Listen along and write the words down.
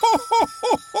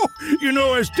You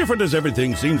know, as different as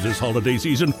everything seems this holiday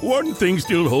season, one thing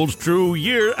still holds true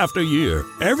year after year.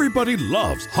 Everybody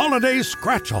loves holiday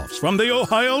scratch-offs from the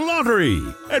Ohio Lottery.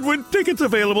 And with tickets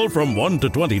available from $1 to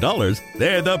 $20,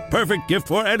 they're the perfect gift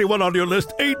for anyone on your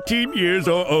list 18 years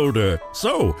or older.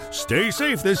 So, stay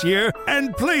safe this year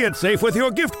and play it safe with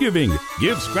your gift giving.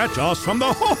 Give scratch-offs from the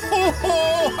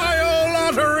Ohio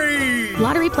Lottery!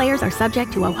 Lottery players are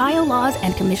subject to Ohio laws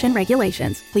and commission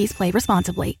regulations. Please play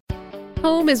responsibly.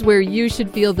 Home is where you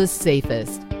should feel the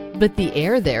safest, but the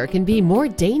air there can be more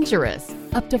dangerous,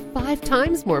 up to 5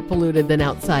 times more polluted than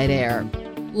outside air.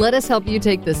 Let us help you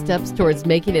take the steps towards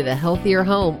making it a healthier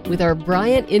home with our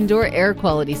Bryant Indoor Air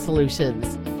Quality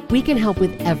Solutions. We can help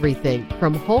with everything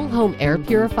from whole home air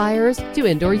purifiers to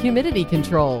indoor humidity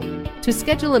control. To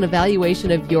schedule an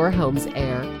evaluation of your home's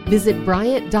air, visit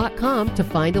Bryant.com to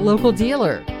find a local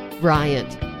dealer.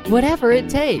 Bryant, whatever it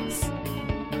takes.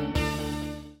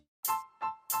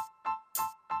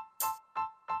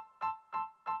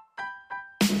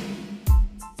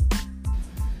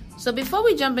 So before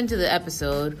we jump into the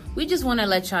episode, we just want to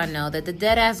let y'all know that the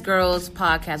Deadass Girls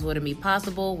podcast wouldn't be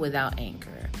possible without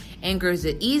Anchor. Anchor is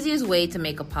the easiest way to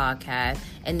make a podcast,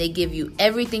 and they give you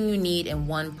everything you need in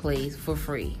one place for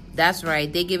free. That's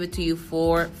right, they give it to you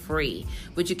for free,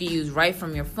 which you can use right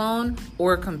from your phone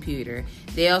or computer.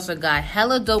 They also got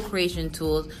hella dope creation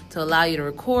tools to allow you to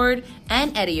record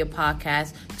and edit your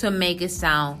podcast to make it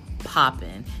sound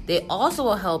poppin'. They also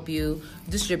will help you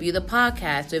distribute the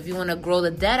podcast. So if you want to grow the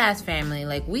Deadass family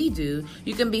like we do,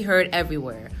 you can be heard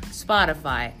everywhere.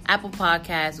 Spotify, Apple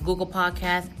Podcasts, Google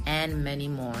Podcasts, and many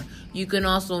more. You can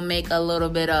also make a little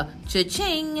bit of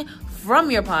cha-ching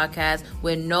from your podcast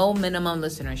with no minimum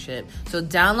listenership. So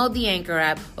download the Anchor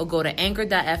app or go to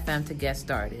anchor.fm to get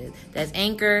started. That's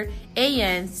Anchor,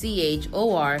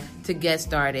 ANCHOR, to get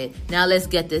started. Now let's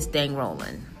get this thing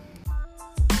rolling.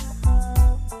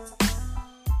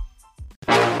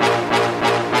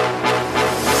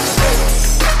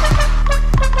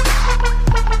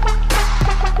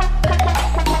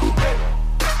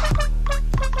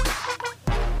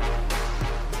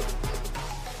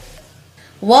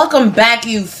 Welcome back,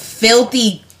 you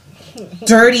filthy,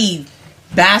 dirty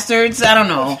bastards. I don't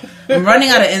know. I'm running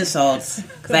out of insults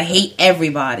because I hate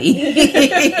everybody.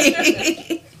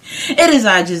 It is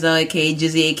I, Giselle, aka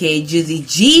Jizzy, aka Jizzy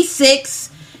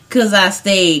G6, because I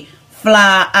stay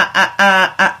fly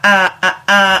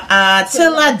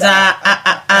till I die.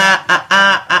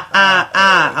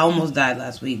 I almost died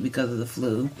last week because of the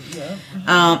flu. Yeah.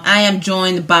 I am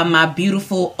joined by my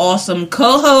beautiful, awesome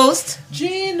co-host,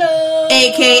 Gina,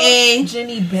 aka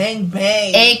Jenny Bang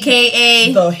Bang,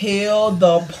 aka the Hill,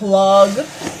 the Plug.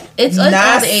 It's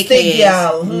Nasty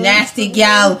Gal. Nasty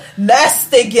Gal.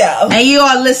 Nasty Gal. And you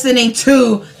are listening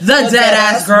to the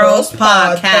Deadass Girls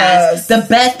podcast. The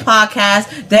best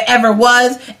podcast there ever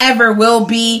was, ever will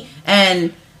be,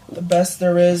 and the best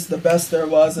there is, the best there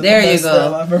was, and there the best you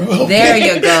go. there ever will there be.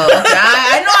 You go. Okay,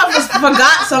 I know I just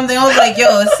forgot something. I was like,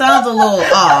 yo, it sounds a little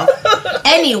off.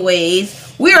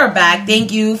 Anyways, we are back.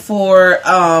 Thank you for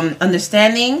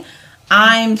understanding.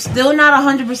 I'm still not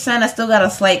 100%. I still got a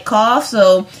slight cough.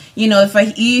 So, you know, if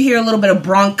you hear a little bit of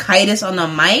bronchitis on the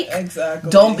mic,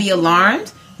 exactly, don't be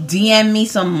alarmed. DM me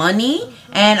some money,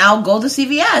 and I'll go to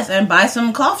CVS and buy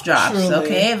some cough drops. Truly.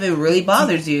 Okay, if it really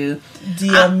bothers you.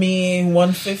 DM me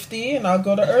 $150, and I'll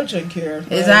go to urgent care.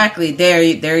 Right? Exactly. There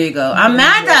you go. I'm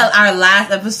mad that our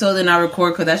last episode did not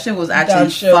record because that shit was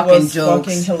actually fucking jokes.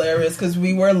 Fucking hilarious because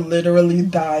we were literally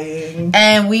dying,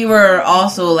 and we were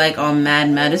also like on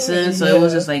mad medicine, so it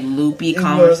was just like loopy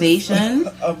conversation.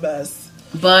 A mess.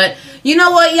 But you know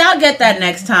what? Y'all get that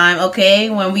next time, okay?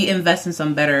 When we invest in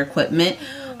some better equipment.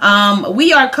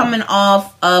 We are coming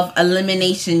off of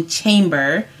Elimination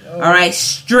Chamber. All right,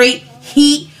 straight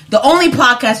heat. The only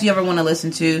podcast you ever want to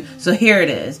listen to. So here it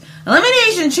is.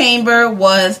 Elimination Chamber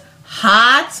was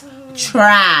hot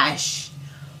trash.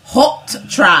 Hot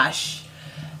trash.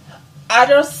 I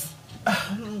don't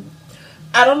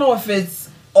know if it's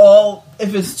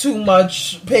too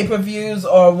much pay-per-views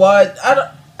or what.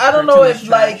 I don't know if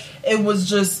like it was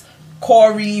just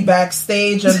Corey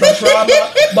backstage and the drama,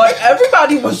 but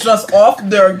everybody was just off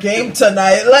their game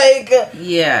tonight. Like,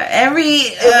 yeah,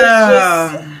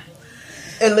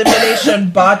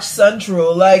 Elimination Botch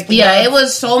Central. Like, yeah, it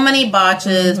was so many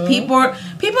botches. Mm-hmm. People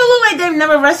look like they've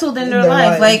never wrestled in their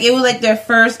life. Like, it was like their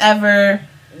first ever.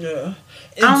 Yeah.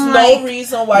 It's no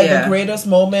reason why the greatest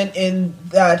moment in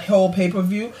that whole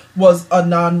pay-per-view was a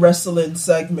non-wrestling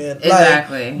segment.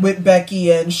 Exactly. Like, with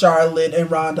Becky and Charlotte and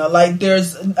Ronda. Like,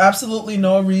 there's absolutely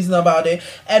no reason about it.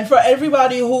 And for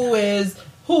everybody who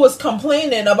who was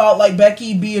complaining about like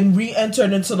Becky being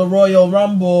re-entered into the Royal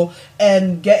Rumble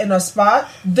and getting a spot.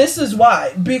 This is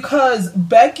why. Because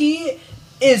Becky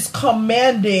is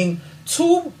commanding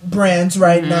 2 brands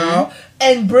right now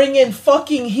and bringing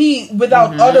fucking heat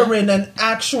without uttering an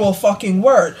actual fucking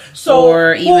word. So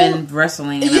or even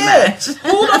wrestling in a match.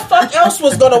 Who the fuck else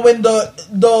was gonna win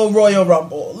the Royal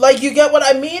Rumble? Like, you get what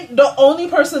I mean? The only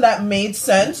person that made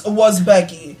sense was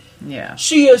Becky. Yeah.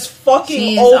 She is fucking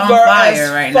She's over on fire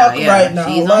as right fuck now. Yeah. right now.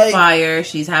 She's on fire.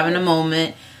 She's having a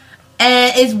moment.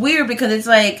 And it's weird because it's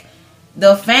like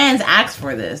the fans asked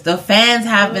for this. The fans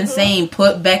have been saying,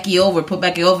 put Becky over, put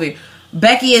Becky over.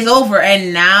 Becky is over,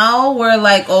 and now we're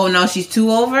like, oh no, she's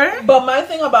too over. But my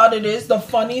thing about it is, the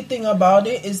funny thing about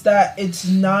it is that it's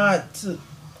not.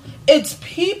 It's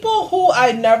people who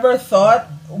I never thought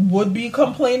would be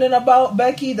complaining about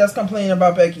Becky that's complaining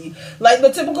about Becky. Like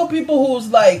the typical people who's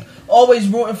like always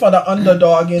rooting for the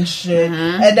underdog and shit,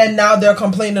 and then now they're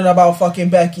complaining about fucking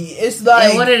Becky. It's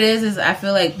like, and what it is I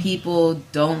feel like people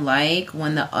don't like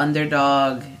when the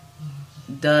underdog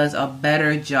does a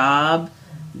better job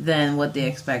than what they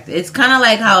expect. It's kind of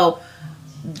like how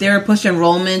they're pushing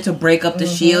Roman to break up the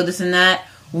Shield, this and that.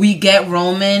 We get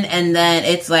Roman, and then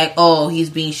it's like, oh, he's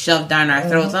being shoved down our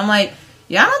throats. I'm like,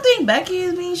 yeah, I don't think Becky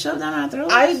is being shoved down our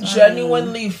throats. I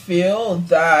genuinely feel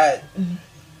that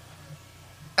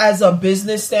as a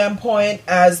business standpoint,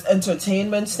 as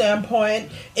entertainment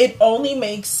standpoint, it only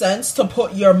makes sense to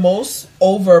put your most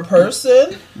over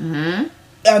person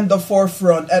at the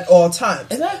forefront at all times.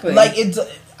 Exactly. Like,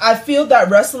 I feel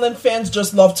that wrestling fans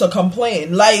just love to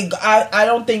complain. Like, I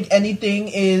don't think anything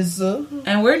is...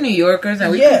 and we're New Yorkers,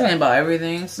 and we complain about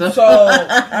everything. So,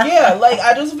 yeah, like,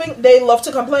 I just think they love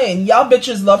to complain. Y'all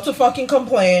bitches love to fucking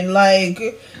complain. Like,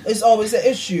 it's always an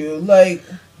issue. Like...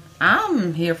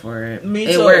 I'm here for it. Me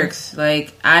it too. works.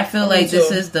 Like, I feel like this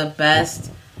is the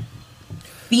best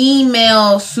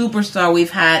female superstar we've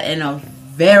had in a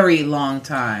very long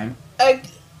time.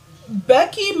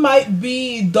 Becky might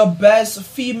be the best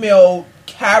female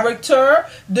character,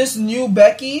 this new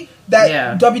Becky,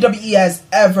 that WWE has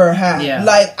ever had. Yeah.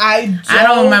 Like, I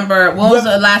don't remember. What was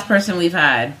the last person we've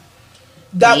had?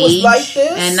 That Paige? Was like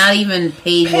this? And not even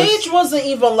Paige. Paige wasn't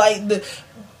even like the...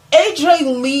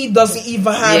 AJ Lee doesn't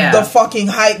even have the fucking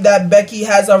hype that Becky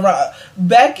has around.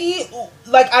 Becky,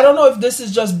 like, I don't know if this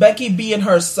is just Becky being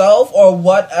herself or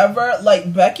whatever.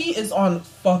 Like, Becky is on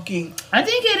fucking... I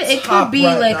think it could be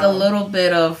right like now. A little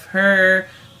bit of her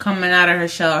coming out of her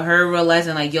shell, her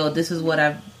realizing like, yo, this is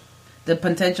what the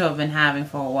potential I've been having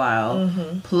for a while.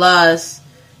 Plus,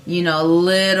 you know,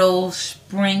 little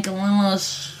sprinkle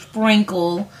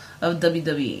of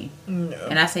WWE.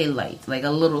 And I say light, like a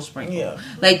little sprinkle. Yeah.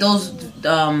 Like those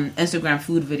Instagram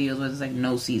food videos where it's like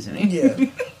no seasoning. Yeah.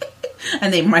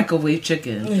 And they microwave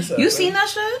chicken. Exactly. You seen that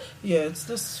shit? Yeah, it's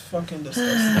just fucking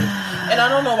disgusting. And I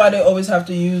don't know why they always have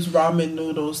to use ramen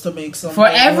noodles to make something. For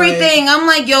everything. Like, I'm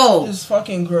like, yo. It's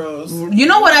fucking gross. You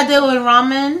know what I did with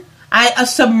ramen? I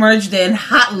submerged it in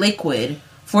hot liquid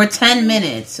for 10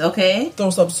 minutes, okay? Throw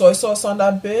some soy sauce on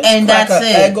that bitch. And crack that's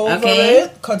it, egg over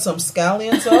it. Cut some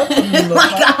scallions up.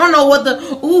 Like, I don't know what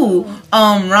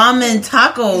ramen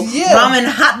taco, ramen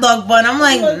hot dog bun. I'm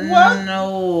like what?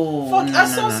 No. Fuck, I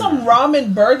saw some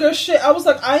ramen burger shit. I was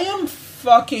like, I am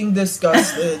fucking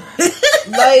disgusted.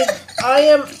 Like, I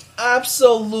am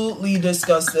absolutely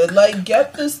disgusted. Like,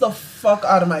 get this the fuck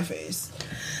out of my face.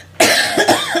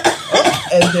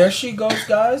 And there she goes,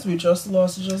 guys. We just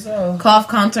lost Giselle. Cough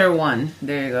counter 1.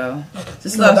 There you go.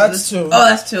 That's 2. Oh,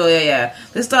 that's 2. Yeah.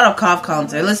 Let's start a cough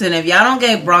counter. Listen, if y'all don't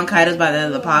get bronchitis by the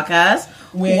end of the podcast,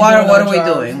 what are we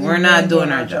doing? We're not doing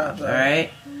our jobs, all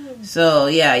right? So,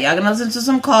 yeah, y'all gonna listen to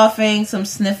some coughing, some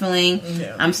sniffling.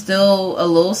 Yeah. I'm still a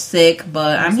little sick,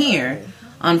 but I'm here,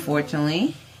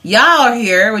 unfortunately. Y'all are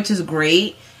here, which is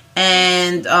great.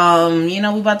 And,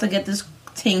 we about to get this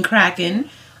thing cracking.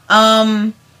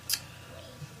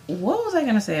 What was I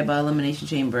gonna say about Elimination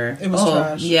Chamber? It was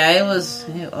trash. Yeah, it was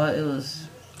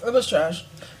trash.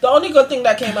 The only good thing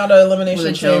that came out of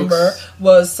Elimination Chamber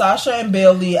was Sasha and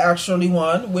Bayley actually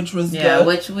won, which was good.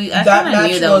 Which I kind of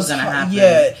knew that was gonna happen.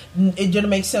 Yeah, it didn't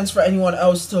make sense for anyone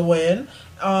else to win.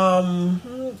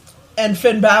 And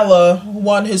Finn Balor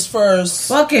won his first.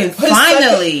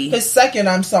 Finally. His second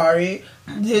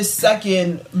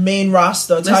main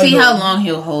roster title. Let's see how long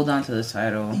he'll hold on to this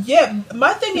title. Yeah,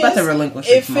 my thing is, to relinquish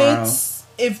it tomorrow.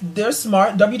 If they're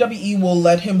smart, WWE will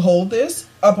let him hold this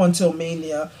up until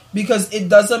Mania, because it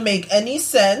doesn't make any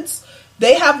sense.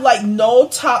 They have like no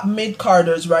top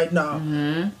mid-carders right now.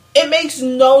 It makes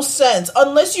no sense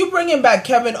unless you bring him back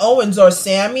Kevin Owens or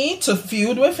Sammy to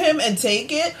feud with him and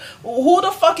take it. Who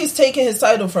the fuck is taking his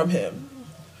title from him?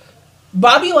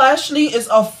 Bobby Lashley is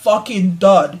a fucking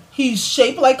dud. He's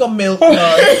shaped like a milk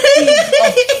dud. He's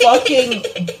a fucking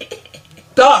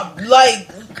dud. Like,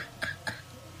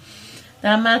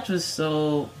 that match was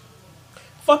so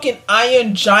fucking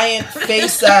Iron Giant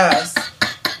face ass.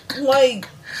 Like,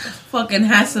 fucking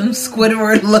had some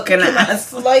Squidward looking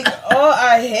ass. Like, oh,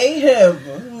 I hate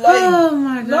him. Like, oh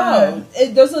my god. No,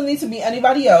 it doesn't need to be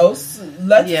anybody else.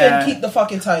 Let Finn keep the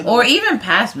fucking title. Or even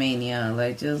past Mania.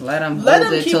 Like, just let him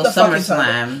hold it till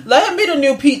SummerSlam. Let him be the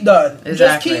new Pete Dunne.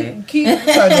 Exactly. Just keep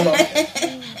the title on.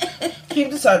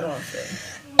 Keep the title on Finn.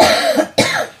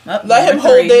 Let him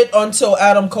hold it until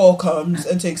Adam Cole comes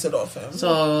and takes it off him.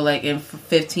 So, like, in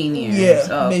 15 years. Yeah,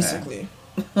 oh, okay. Basically.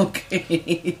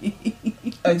 Okay.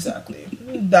 Exactly.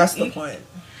 That's the point.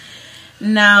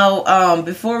 Now,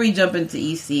 before we jump into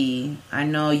EC, I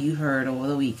know you heard over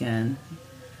the weekend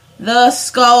the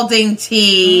scalding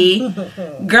tea.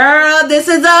 Girl, this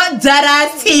is a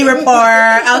dead-ass tea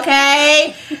report,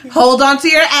 okay? Hold on to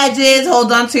your edges,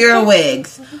 hold on to your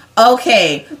wigs.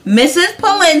 Okay, Mrs.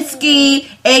 Polinsky,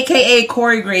 a.k.a.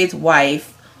 Corey Graves'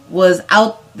 wife, was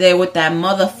out there with that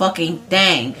motherfucking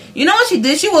thing. You know what she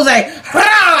did? She was like,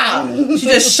 hurrah! She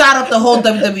just shot up the whole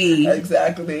WWE.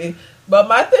 Exactly. But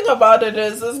my thing about it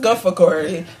is, it's good for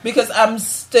Corey. Because I'm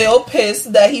still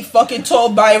pissed that he fucking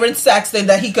told Byron Saxton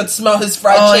that he could smell his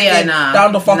fried chicken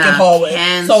down the fucking hallway.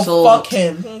 Canceled. So fuck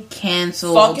him.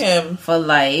 Canceled. Fuck him. For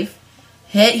life.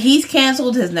 He's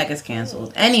canceled. His neck is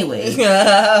canceled. Anyway.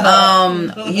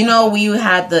 You know, we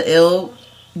had the ill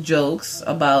jokes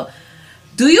about,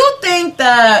 do you think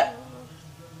that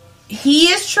he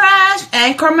is trash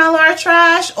and Carmella are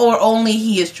trash, or only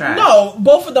he is trash? No,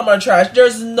 both of them are trash.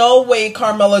 There's no way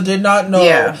Carmella did not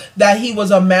know that he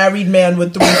was a married man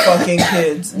with 3 fucking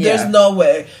kids. There's no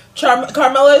way.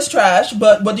 Carmella is trash,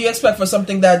 but what do you expect for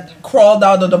something that crawled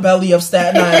out of the belly of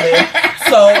Staten Island?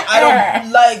 So I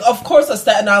don't like. Of course, a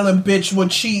Staten Island bitch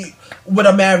would cheat with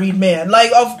a married man.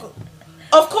 Like, of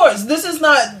course, this is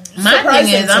not. My thing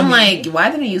is, I'm like,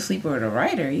 why didn't you sleep with a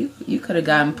writer? You could have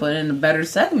gotten put in better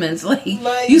segments. Like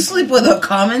you sleep with a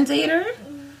commentator?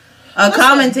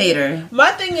 Commentator.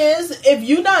 My thing is, if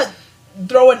you're not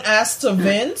throwing ass to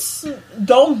Vince,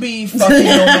 don't be fucking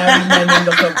no married men in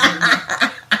the company.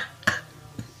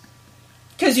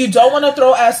 Because you don't want to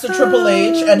throw ass to Triple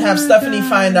H and have Stephanie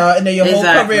find out, and then your whole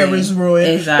career is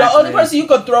ruined. Exactly. The only person you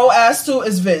could throw ass to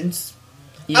is Vince.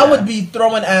 Yeah. I would be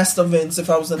throwing ass to Vince if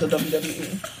I was in the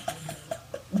WWE.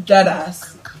 Dead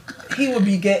ass. He would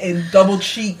be getting double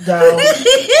cheek down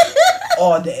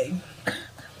all day.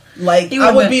 Like,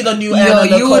 I would be the new Anna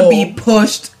Nicole. You would be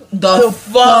pushed the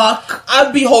fuck.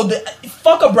 I'd be holding...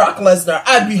 Fuck a Brock Lesnar.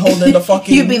 I'd be holding the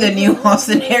fucking... You'd be the new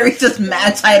Austin Harris. Just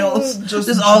mad titles.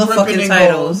 Just all the fucking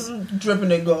titles.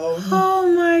 Dripping in gold. Oh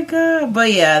my god.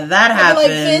 But yeah, that happened.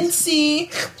 Like,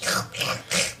 Vincey.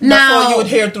 That's all you would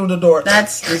hear through the door.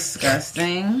 That's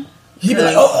disgusting. He'd be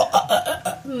like,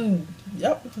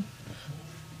 yep.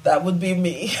 That would be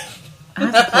me. I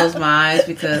have to close my eyes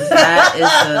because that is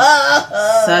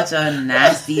such a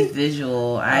nasty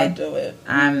visual. I do it.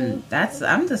 I'm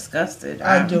disgusted.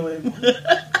 I do it.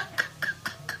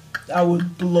 I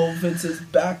would blow Vince's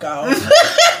back out.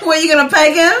 Were you gonna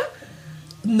peg him?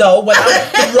 No, when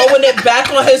I'm throwing it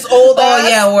back on his old ass. Oh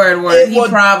yeah, word.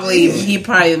 He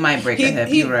probably might break a hip.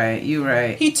 You're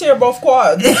right. He tear both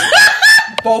quads.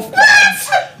 Both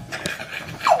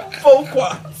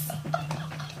quads.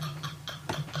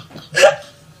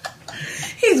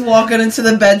 He's walking into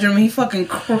the bedroom. He fucking.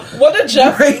 What did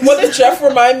Jeff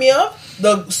remind me of?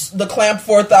 The Clamp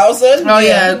 4000. Oh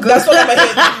yeah, that's what I'm gonna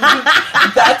hit.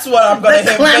 That's what I'm gonna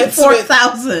hit. Clamp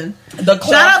 4000.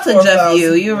 Shout out to Jeff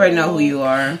Yu. You already know who you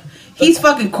are. He's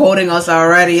fucking quoting us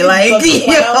already. Like the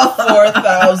Clamp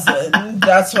 4000.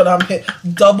 That's what I'm hit.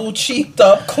 Double cheeked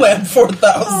up Clamp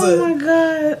 4000. Oh my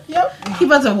god. Yep. He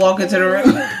about to walk into the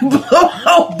room. Blow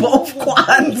out both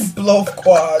quads. Both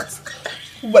quads.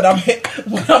 When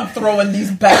I'm throwing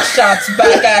these back shots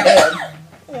back at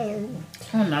him.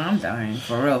 Oh no, I'm dying.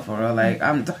 For real. Like,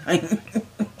 I'm dying.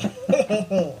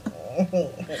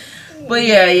 But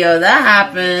yeah, that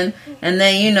happened. And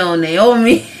then, you know,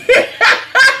 Naomi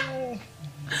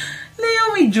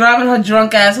driving her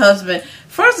drunk ass husband.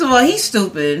 First of all, he's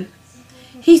stupid.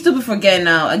 He's stupid for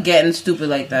getting stupid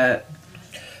like that.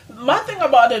 My thing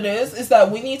about it is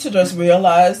that we need to just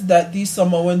realize that these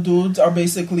Samoan dudes are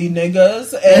basically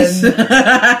niggas and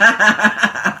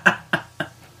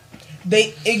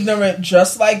they ignorant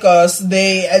just like us.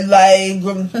 They like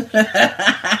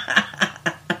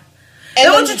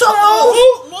and what you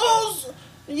talking about?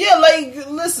 Yeah, like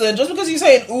listen, just because you're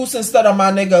saying oos instead of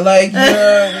my nigga, like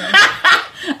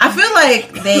you're I feel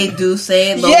like they do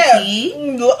say low key,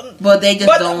 but they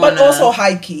just don't want to. But also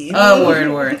high key. Oh,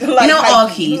 word. Like you know, all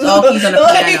keys on the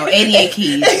piano, 88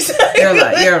 keys.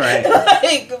 Exactly. You're right.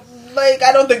 Like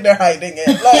I don't think they're hiding it.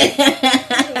 Like,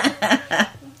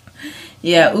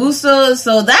 yeah, Usos.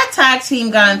 So that tag team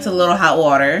got into a little hot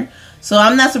water. So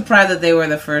I'm not surprised that they were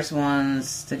the first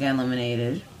ones to get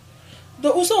eliminated.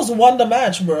 The Usos won the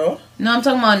match, bro. No, I'm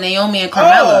talking about Naomi and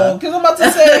Carmella. Oh, because I'm about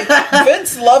to say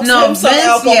Vince loves him some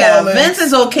alcohol. Yeah, Vince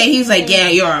is okay. He's like, yeah,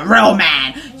 you're a real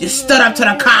man. You stood up to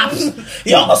the cops.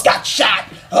 He almost got shot.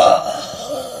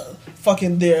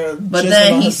 Fucking there. But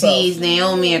then he sees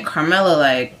Naomi and Carmella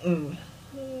like,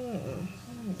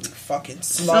 fucking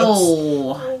sluts.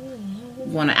 So,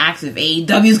 want to ask if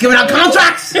AEW's giving out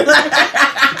contracts?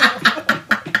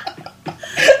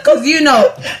 Because you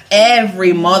know,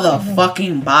 every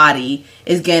motherfucking body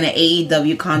is getting an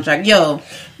AEW contract. Yo.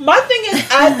 My thing is,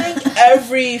 I think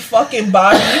every fucking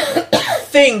body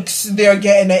thinks they're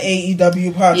getting an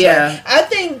AEW contract. Yeah. I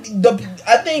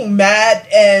think Matt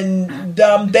and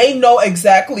they know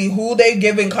exactly who they're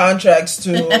giving contracts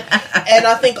to. And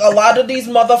I think a lot of these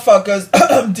motherfuckers,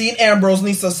 Dean Ambrose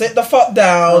needs to sit the fuck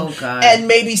down and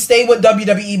maybe stay with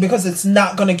WWE because it's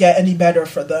not going to get any better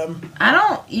for them.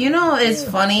 It's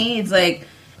funny. It's like,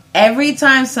 every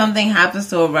time something happens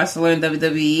to a wrestler in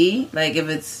WWE, like if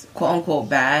it's quote unquote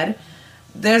bad,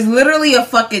 there's literally a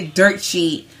fucking dirt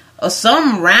sheet or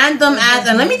some random ass.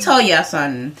 And let me tell y'all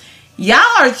something. Y'all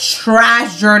are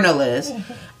trash journalists.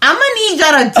 I'm gonna need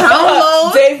y'all to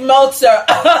download Dave Meltzer.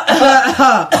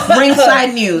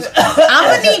 Ringside News. I'm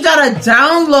gonna need y'all to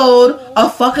download a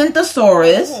fucking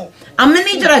thesaurus. I'm gonna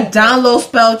need y'all to download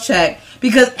spell check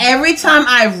because every time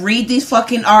I read these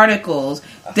fucking articles,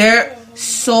 they're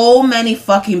so many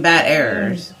fucking bad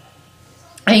errors.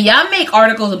 And y'all make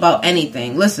articles about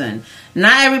anything. Listen,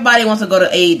 not everybody wants to go to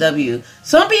AEW.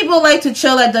 Some people like to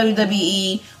chill at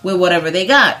WWE with whatever they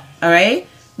got, alright?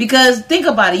 Because think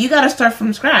about it, you gotta start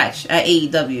from scratch at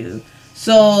AEW.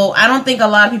 So I don't think a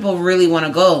lot of people really want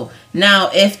to go.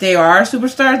 Now, if there are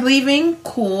superstars leaving,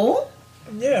 cool.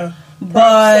 Yeah.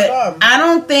 But I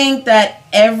don't think that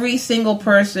every single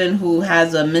person who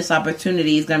has a missed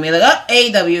opportunity is going to be like, oh,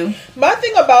 AEW. My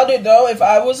thing about it, though, if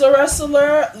I was a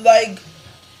wrestler, like,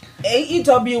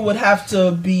 AEW would have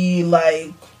to be,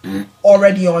 like,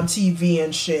 already on TV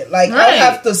and shit. Like, I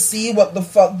have to see what the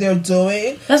fuck they're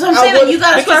doing. That's what I'm saying. You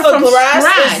got to start from scratch. Because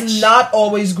the grass is not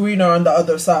always greener on the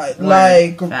other side.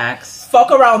 Right. Like, facts.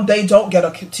 Fuck around, they don't get a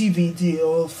TV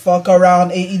deal. Fuck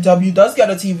around, AEW does get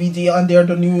a TV deal and they're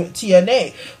the new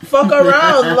TNA. Fuck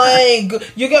around, like,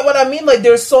 you get what I mean? Like,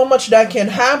 there's so much that can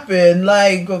happen.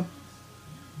 Like,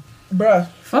 bruh.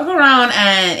 Fuck around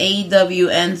and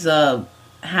AEW ends up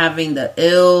having the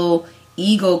ill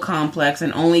ego complex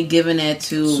and only giving it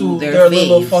to their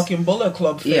little fucking Bullet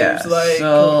Club faves. Yeah, like,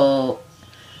 so...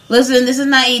 Listen, this is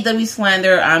not AEW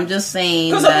slander. I'm just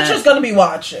saying because that... I'm just going to be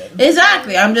watching.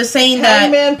 Exactly. I'm just saying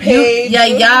that... Page,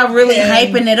 y'all really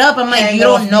hyping it up. I'm like, you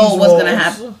don't know what's going to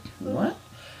happen. What?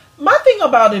 My thing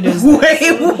about it is...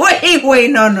 Wait.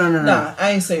 No. Nah,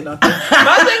 I ain't saying nothing.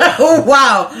 My thing...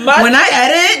 Wow. When I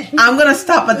edit, I'm going to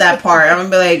stop at that part. I'm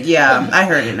going to be like, yeah, I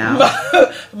heard it now.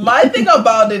 My thing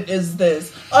about it is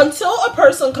this. Until a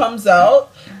person comes out...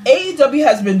 AEW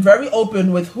has been very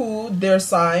open with who they're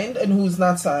signed and who's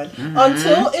not signed. Mm-hmm.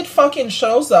 Until it fucking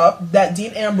shows up that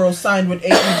Dean Ambrose signed with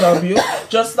AEW,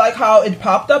 just like how it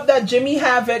popped up that Jimmy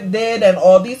Havoc did and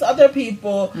all these other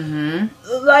people.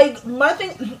 Mm-hmm. Like, my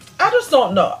thing, I just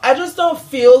don't know. I just don't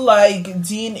feel like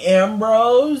Dean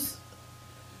Ambrose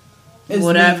is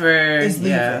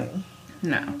leaving.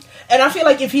 No. And I feel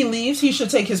like if he leaves, he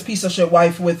should take his piece of shit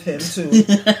wife with him, too.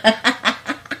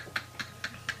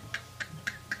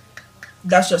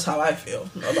 That's just how I feel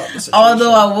about the situation.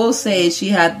 Although I will say she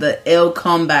had the ill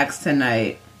comebacks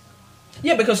tonight.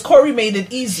 Yeah, because Corey made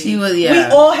it easy. She was, We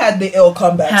all had the ill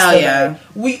comebacks Hell tonight. Yeah.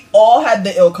 We all had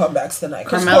the ill comebacks tonight.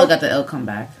 Carmella got the ill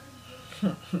comeback.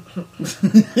 And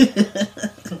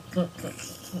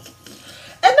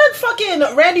then fucking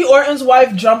Randy Orton's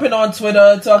wife jumping on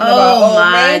Twitter talking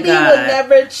about, Randy would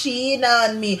never cheat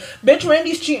on me. Bitch,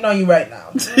 Randy's cheating on you right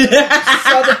now.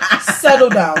 Settle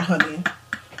down, honey.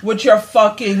 With your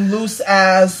fucking loose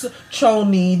ass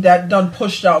choni that done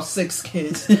pushed out 6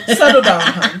 kids. Settle down,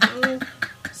 hun.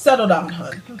 Settle down,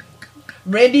 hun.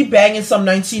 Randy banging some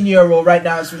 19-year-old right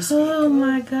now as we speak. Oh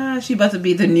my gosh. She about to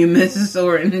be the new Mrs.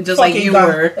 Orton, just fucking like you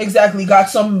were. Exactly. Got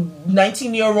some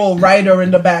 19-year-old writer in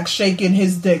the back shaking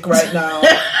his dick right now.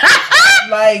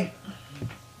 Like.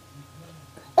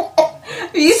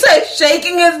 You said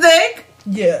shaking his dick?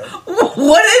 Yeah.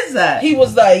 What is that? He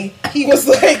was like,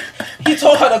 He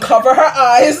told her to cover her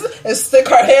eyes and stick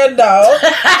her hand out.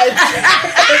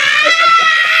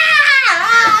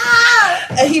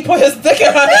 And he put his dick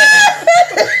in her hand.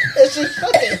 And she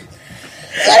shook it.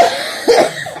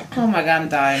 Oh my god, I'm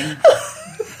dying.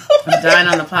 I'm dying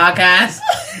on the podcast.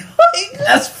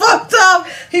 That's fucked up.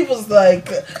 He was like,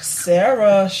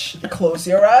 Sarah, close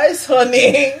your eyes,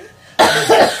 honey.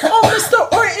 Oh, Mr.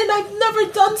 Orton, I've never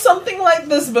done something like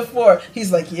this before.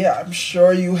 He's like, yeah, I'm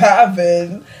sure you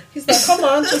haven't. He's like, come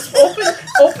on, just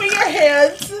open your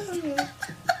hands.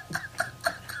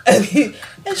 And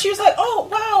she was like, oh,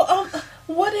 wow,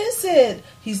 what is it?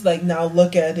 He's like, now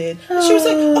look at it. And she was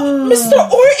like, oh, Mr.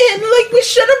 Orton, like, we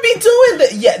shouldn't be doing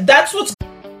that. Yeah, that's what's...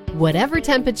 Whatever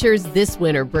temperatures this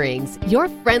winter brings, your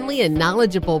friendly and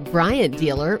knowledgeable Bryant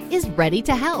dealer is ready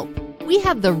to help. We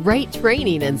have the right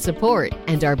training and support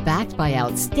and are backed by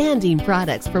outstanding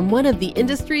products from one of the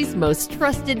industry's most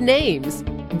trusted names,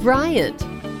 Bryant.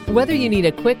 Whether you need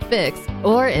a quick fix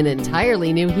or an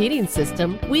entirely new heating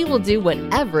system, we will do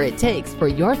whatever it takes for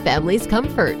your family's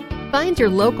comfort. Find your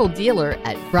local dealer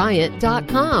at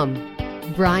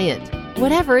Bryant.com. Bryant,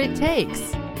 whatever it takes.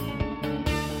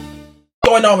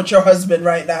 Going on with your husband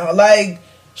right now? Like,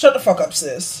 shut the fuck up,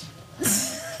 sis.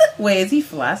 Wait, is he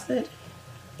flaccid?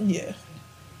 Yeah.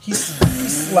 He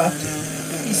slapped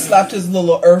it. He slapped his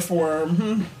little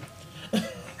earthworm.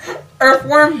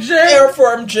 Earthworm Jim?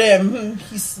 Earthworm Jim.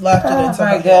 He slapped it into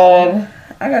my god.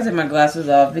 I gotta take my glasses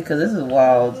off because this is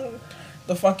wild.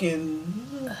 The fucking...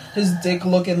 His dick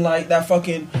looking like that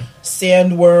fucking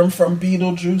sandworm from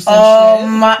Beetlejuice and shit.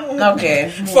 My...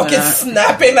 Okay. Fucking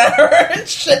snapping at her and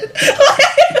shit.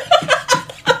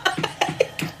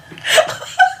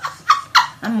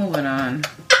 I'm moving on.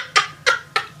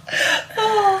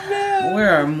 Oh, man. We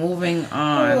are moving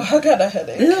on. Oh, I got a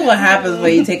headache. This is what happens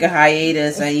when you take a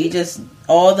hiatus and you just...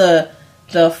 All the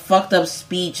fucked up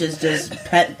speech is just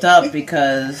pent up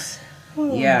because...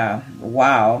 Yeah.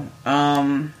 Wow.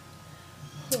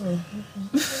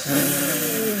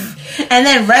 And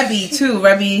then Rebby too.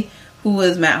 Rebby, who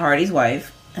is Matt Hardy's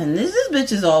wife, and this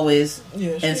bitch is always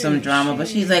in some drama. But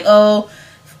she's like, "Oh,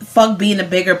 fuck being a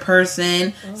bigger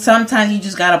person. Sometimes you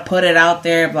just gotta put it out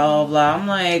there." Blah blah blah. I'm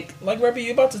like, Rebby,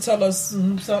 you about to tell us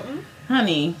something,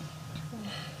 honey?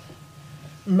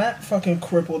 Matt fucking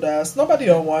crippled ass. Nobody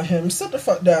don't want him. Sit the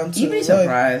fuck down too. You'd be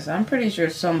surprised. I'm pretty sure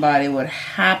somebody would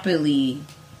happily.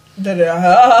 Yes.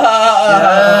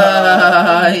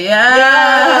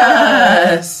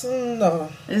 No.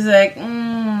 It's like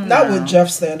not with Jeff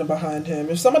standing behind him.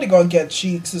 If somebody gonna get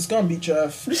cheeks, it's gonna be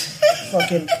Jeff.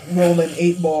 Fucking rolling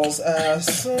 8 balls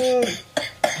ass.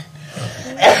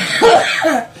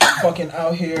 Fucking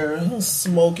out here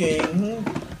smoking.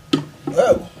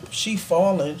 Oh, she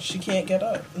falling. She can't get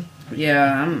up.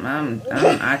 Yeah, I'm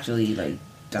actually like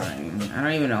dying. I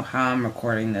don't even know how I'm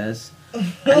recording this.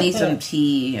 I need some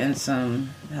tea and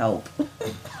some help.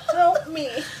 Help me.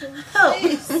 Help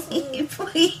me,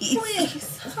 please.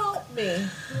 Please, help me.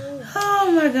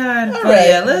 Oh my god. But right.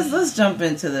 yeah, let's jump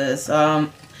into this. We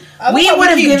would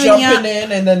have given jumping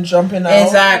in and then jumping out.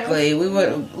 Exactly. We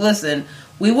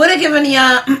would have given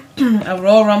ya a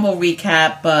Royal Rumble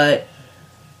recap, but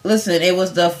listen, it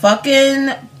was the fucking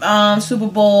Super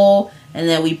Bowl. And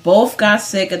then we both got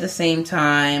sick at the same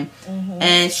time. Mm-hmm.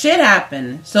 And shit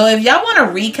happened. So if y'all want a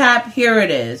recap, here it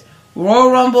is.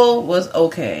 Royal Rumble was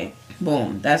okay.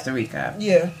 Boom. That's the recap.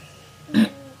 Yeah. There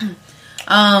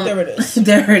it is.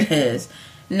 There it is.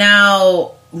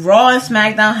 Now, Raw and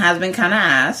SmackDown has been kind of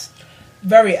ass.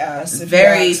 Very ass.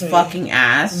 Very fucking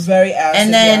ass. Very ass.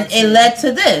 And then it led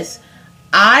to this.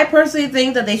 I personally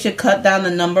think that they should cut down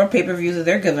the number of pay-per-views that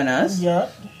they're giving us.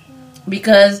 Yep.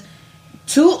 Because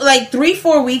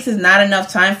 3-4 weeks is not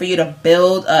enough time for you to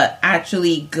build a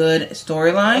actually good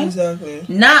storyline. Exactly.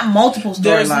 Not multiple storylines.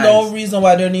 There's no reason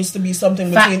why there needs to be something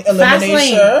between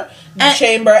Elimination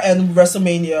Chamber and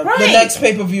WrestleMania. Right. The next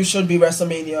pay-per-view should be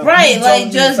WrestleMania. Right,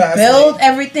 like just build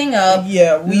everything up.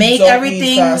 Yeah, we make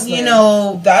everything,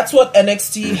 That's what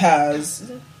NXT has.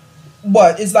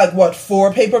 What? It's like,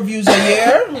 4 pay-per-views a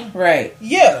year? Right.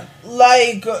 Yeah.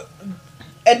 Like...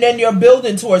 And then you're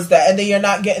building towards that, and then you're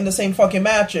not getting the same fucking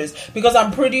matches. Because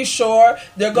I'm pretty sure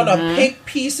they're gonna pick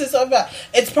pieces of that.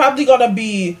 It's probably gonna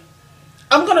be...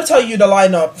 I'm gonna tell you the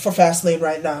lineup for Fastlane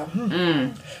right now.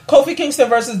 Kofi Kingston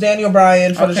versus Daniel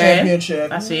Bryan for the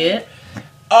championship. I see it.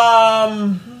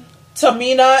 Tamina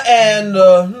and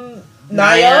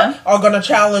Nia are gonna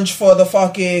challenge for the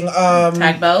fucking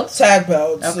tag belts.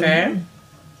 Okay.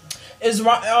 Is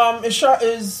Ronda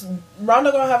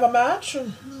gonna have a match?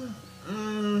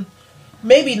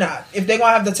 Maybe not. If they're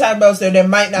gonna have the tag belts there, they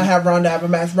might not have Ronda have a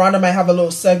match. Ronda might have a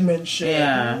little segment shit.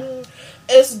 Yeah.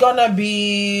 it's gonna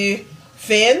be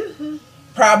Finn.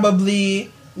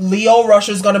 Probably Lio Rush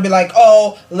is gonna be like,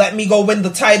 oh, let me go win the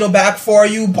title back for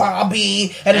you,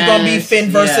 Bobby. And it's gonna be Finn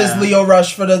versus Lio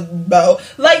Rush for the belt.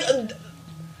 Like,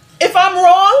 if I'm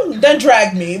wrong, then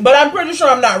drag me. But I'm pretty sure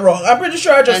I'm not wrong. I'm pretty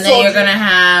sure I just And then you're gonna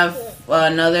have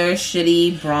another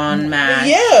shitty Braun match.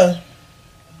 Yeah.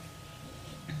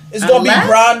 It's gonna be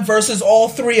Braun versus all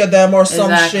three of them or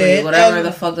some shit. Whatever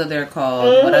the fuck that they're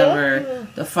called. Whatever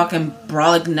the fucking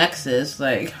Brawlic Nexus.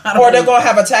 Like, or they're gonna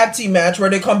have a tag team match where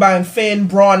they combine Finn,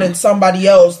 Braun, and somebody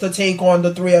else to take on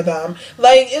the three of them.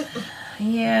 Like,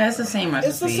 it's the same recipe.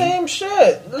 It's the same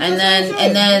shit. And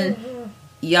then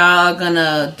y'all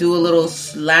gonna do a little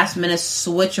last minute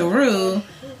switcheroo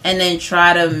and then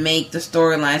try to make the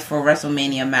storylines for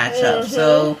WrestleMania matchup.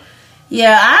 So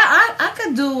yeah, I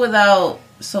could do without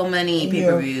so many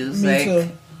pay-per-views. Me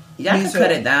too. Y'all can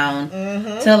cut it down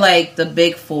to like the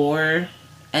big 4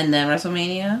 and then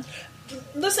WrestleMania.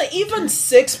 Listen, even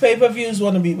 6 pay-per-views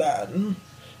wouldn't be bad.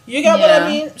 You got what I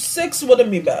mean? 6 wouldn't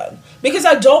be bad. Because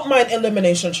I don't mind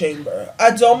Elimination Chamber.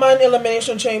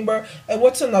 And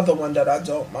what's another one that I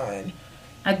don't mind?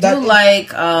 I do like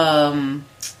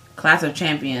Clash of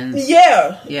Champions.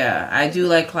 Yeah. Yeah, I do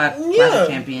like Clash of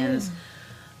Champions.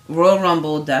 Royal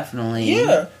Rumble, definitely.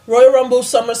 Yeah. Royal Rumble,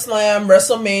 SummerSlam,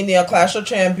 WrestleMania, Clash of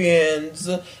Champions,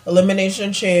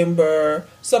 Elimination Chamber,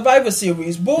 Survivor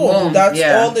Series. Boom. That's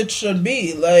all it should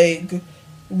be. Like,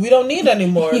 we don't need any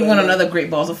more. You want another Great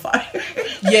Balls of Fire.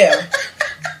 Yeah.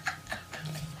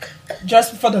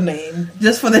 Just for the name.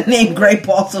 Just for the name Great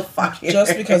Balls of Fire.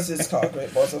 Just because it's called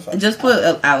Great Balls of Fire. Just put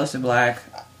Aleister Black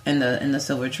in the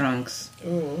silver trunks.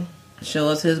 Ooh. Show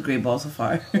us his Great Balls of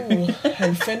Fire. Ooh.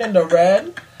 And Finn in the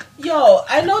red. Yo,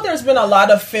 I know there's been a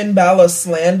lot of Finn Balor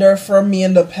slander from me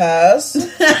in the past,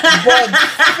 but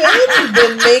Finn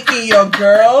been making your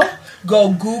girl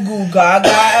go goo goo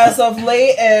gaga as of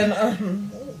late,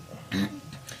 and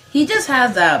he just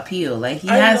has that appeal. Like, he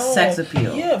has sex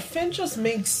appeal. Yeah, Finn just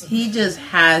makes. He just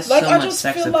has like, so I much just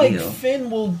sex feel appeal. like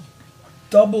Finn will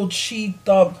double cheat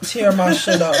up, tear my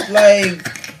shit up. Like,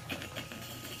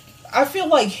 I feel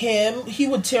like he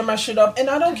would tear my shit up, and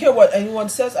I don't care what anyone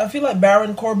says. I feel like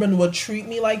Baron Corbin would treat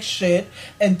me like shit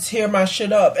and tear my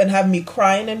shit up and have me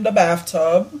crying in the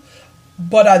bathtub,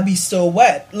 but I'd be still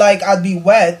wet. Like, I'd be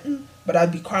wet, but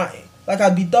I'd be crying. Like,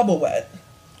 I'd be double wet.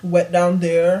 Wet down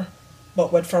there,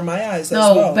 but wet from my eyes as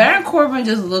well. No, Baron Corbin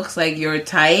just looks like your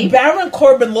type. Baron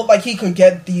Corbin looked like he could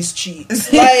get these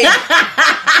cheeks. Like,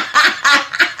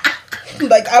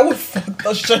 like, I would fuck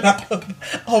the shit out of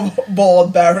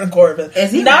bald Baron Corbin.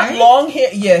 Is he not married? Long hair?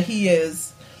 Yeah, he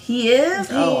is. He is?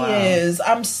 He is.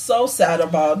 I'm so sad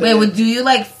about it. Wait, do you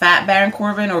like fat Baron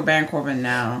Corbin or Baron Corbin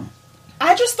now?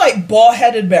 I just like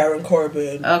bald-headed Baron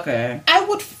Corbin. Okay. I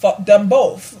would fuck them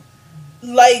both.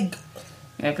 Like...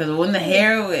 Yeah, because when the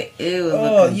hair, it was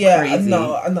looking crazy.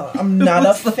 No, I'm not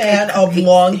a fan of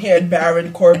long-haired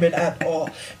Baron Corbin at all.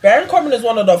 Baron Corbin is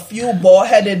one of the few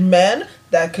bald-headed men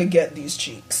that could get these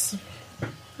cheeks.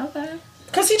 Okay.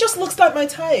 Because he just looks like my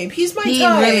type. He's my type. He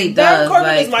really does. Baron Corbin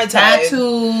like, is my type.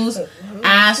 Tattoos,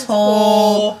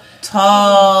 asshole,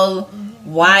 tall,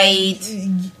 white.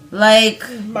 Like,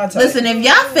 listen, if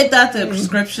y'all fit that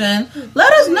description,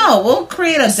 let us know. We'll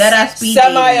create a dead-ass speed.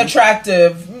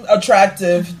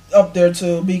 Attractive up there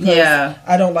too, because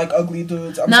I don't like ugly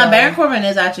dudes. Baron Corbin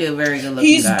is actually a very good looking guy.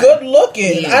 He's good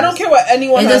looking. I don't care what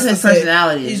anyone has to say. His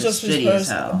personality He's is just shitty as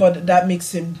hell. But that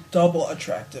makes him double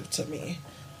attractive to me.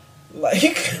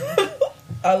 Like,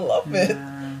 I love it.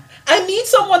 I need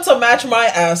someone to match my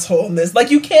assholeness. Like,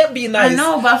 you can't be nice. I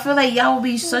know, but I feel like y'all would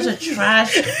be such a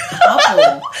trash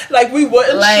couple. Like, we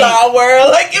wouldn't shower.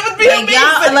 Like, it would be amazing.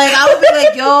 I would be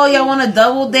like, yo, y'all want a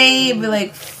double date? Be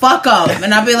like, fuck up.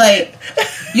 And I'd be like,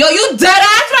 yo, you dead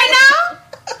ass right now?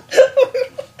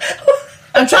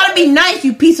 I'm trying to be nice,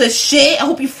 you piece of shit. I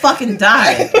hope you fucking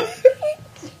die.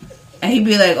 And he'd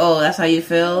be like, oh, that's how you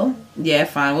feel? Yeah,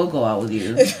 fine, we'll go out with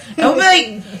you. And I'll be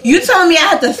like, you telling me I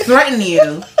have to threaten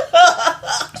you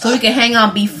so we can hang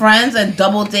out, be friends, and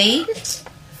double date?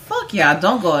 Fuck y'all,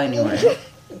 don't go anywhere.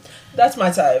 That's my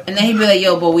type. And then he'd be like,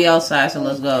 yo, but we outside, so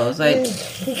let's go. It's like,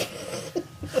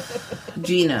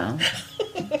 Gino,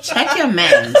 check your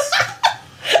mans.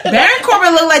 Baron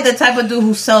Corbin looked like the type of dude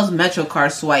who sells Metro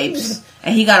card swipes,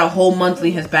 and he got a whole monthly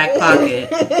in his back pocket.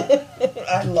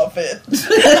 I love it.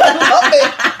 I love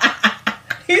it.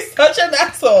 He's such an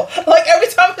asshole. Like, every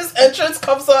time his entrance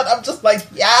comes on, I'm just like,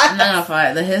 yeah. No,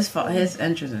 fire. His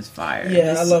entrance is fire.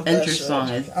 Yeah, I love that entrance shit. song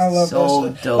is I love so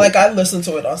that shit. dope. Like, I listen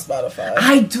to it on Spotify.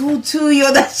 I do too,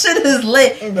 yo. That shit is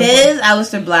lit. His,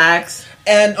 Aleister Black's,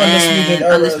 and Undisputed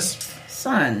Era's.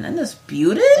 sun.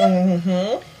 Undisputed?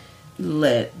 Mm-hmm.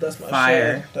 Lit. That's my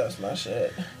fire. shit. That's my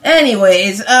shit.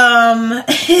 Anyways, I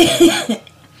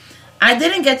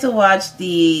didn't get to watch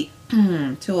the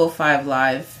 205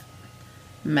 Live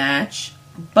match,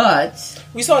 but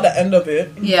we saw the end of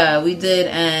it. Yeah, we did.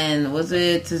 And was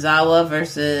it Tozawa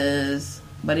versus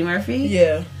Buddy Murphy?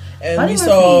 Yeah. And Buddy we Murphy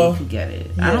saw. Could get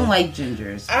it. Yeah. I don't like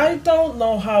gingers. I don't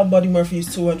know how Buddy Murphy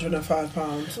is 205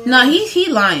 pounds. No, he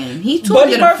lying. He's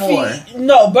Buddy 204. Murphy.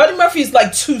 No, Buddy Murphy's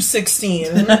like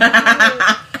 216.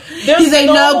 He's like,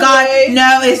 no, God,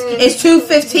 no, it's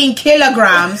 215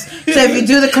 kilograms. So if you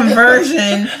do the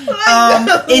conversion,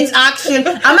 it's actually,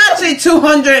 I'm actually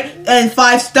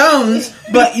 205 stones,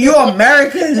 but you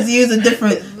Americans use a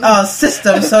different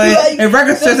system, so it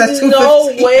registers as 215.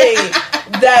 No way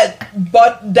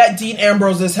that Dean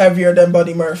Ambrose is heavier than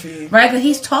Buddy Murphy. Right, because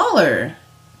he's taller.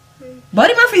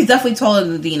 Buddy Murphy's definitely taller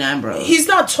than Dean Ambrose. He's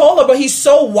not taller, but he's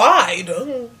so wide.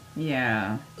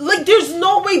 Yeah. Like, there's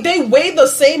no way they weigh the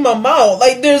same amount.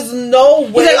 Like, there's no way.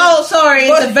 He's like, oh, sorry,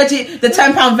 it's the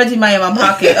 10-pound Vegemite in my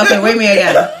pocket. Okay, weigh me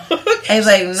again. And he's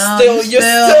like, no, you're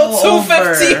still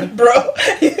 215, bro.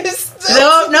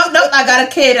 No, I got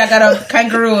a kid. I got a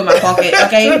kangaroo in my pocket.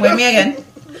 Okay, weigh me again.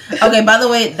 Okay, by the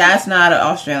way, that's not an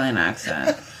Australian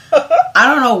accent. I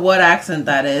don't know what accent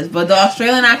that is, but the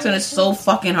Australian accent is so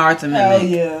fucking hard to mimic. Hell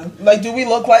yeah. Like, do we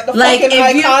look like the fucking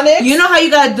Iconics? You know how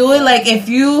you gotta do it? Like, if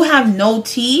you have no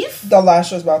teeth... The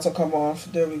lash is about to come off.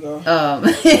 There we go.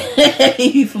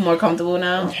 You feel more comfortable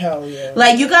now? Hell yeah.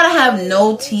 Like, you gotta have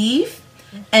no teeth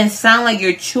and sound like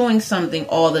you're chewing something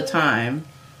all the time.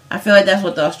 I feel like that's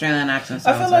what the Australian accent sounds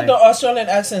like. I feel like the Australian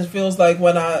accent feels like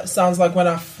sounds like when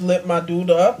I flip my dude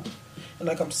up. And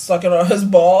like I'm sucking on his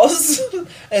balls,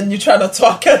 and you're trying to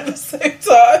talk at the same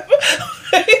time.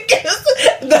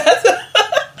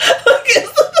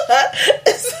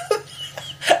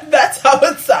 That's how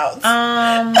it sounds.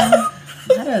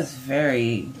 That is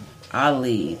very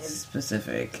oddly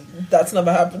specific. That's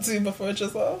never happened to you before,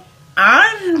 Giselle?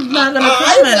 I'm not gonna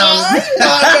comment on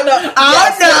that.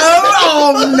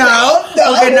 Oh no!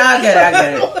 Okay, now I get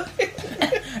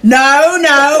it.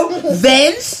 No,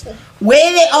 Vince.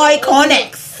 We're the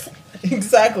Iconics.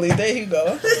 Exactly. There you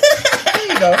go.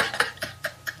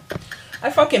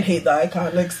 I fucking hate the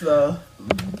Iconics though.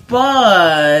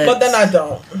 But then I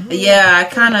don't. Yeah, I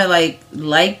kind of like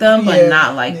them, but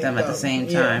not like them at the same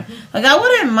time. Yeah. Like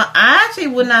I actually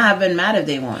would not have been mad if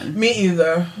they won. Me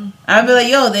either. I'd be like,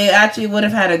 yo, they actually would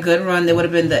have had a good run. They would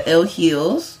have been the ill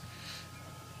heels.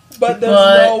 But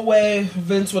there's no way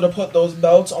Vince would have put those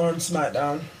belts on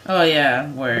SmackDown. Oh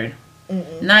yeah, word.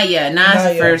 Mm-mm. Not yet. Not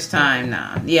the first time.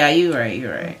 Nah. Yeah, you're right.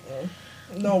 Mm-mm.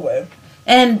 No way.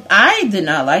 And I did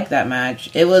not like that match.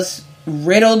 It was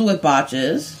riddled with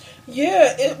botches.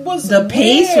 Yeah, it was. The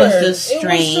pace was just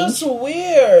strange. It was just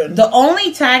weird. The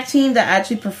only tag team that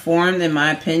actually performed, in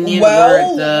my opinion,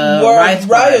 were the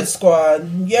Riot Squad.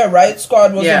 Yeah, Riot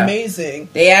Squad was amazing.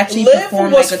 They actually Liv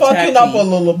performed was like a fucking tag up team. a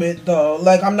little bit though.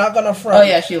 Like, I'm not gonna front. Oh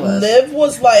yeah, she was. Liv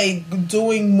was like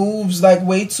doing moves like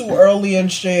way too early and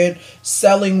shit,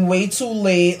 selling way too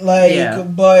late.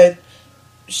 But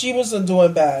she wasn't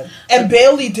doing bad. And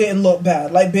Bayley didn't look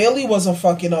bad. Like, Bayley wasn't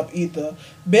fucking up either.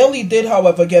 Bayley did,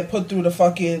 however, get put through the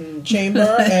fucking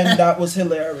chamber, and that was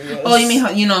hilarious. Oh, you mean,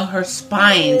 her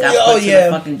spine got put through the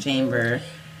fucking chamber.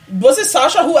 Was it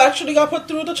Sasha who actually got put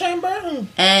through the chamber?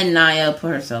 And Nia put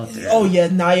herself through. Oh, yeah,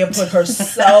 Nia put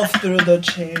herself through the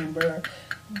chamber.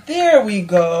 There we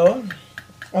go.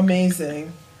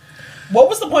 Amazing. What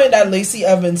was the point of that Lacey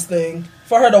Evans thing?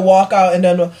 For her to walk out and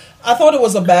then... I thought it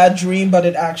was a bad dream, but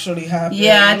it actually happened.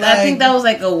 Yeah, I think that was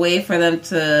like a way for them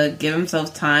to give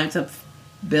themselves time to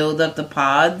build up the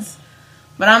pods.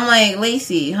 But I'm like,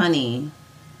 Lacey, honey.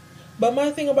 But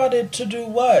my thing about it, to do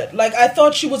what? Like, I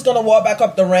thought she was going to walk back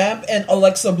up the ramp and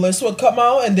Alexa Bliss would come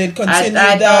out and they'd continue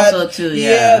I that thought so too,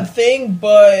 yeah. Thing,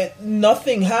 but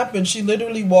nothing happened. She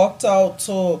literally walked out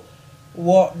to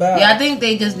walk back. Yeah, I think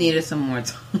they just needed some more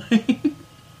time.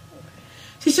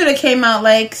 She should have came out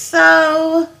like,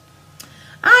 so...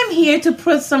 I'm here to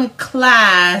put some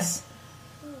class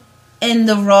in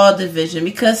the Raw division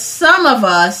because some of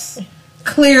us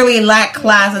clearly lack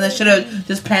class, and they should have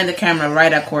just panned the camera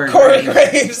right at Corey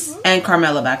Graves and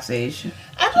Carmella backstage.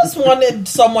 I just wanted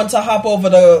someone to hop over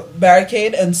the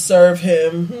barricade and serve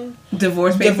him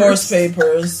divorce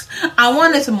papers. I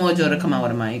wanted Samoa Joe to come out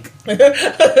with a mic.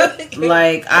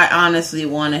 Like, I honestly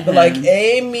wanted him. Like,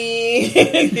 Amy.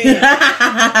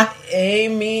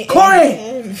 Amy.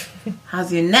 Corey!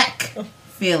 How's your neck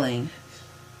feeling?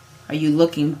 Are you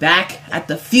looking back at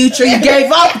the future you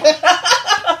gave up?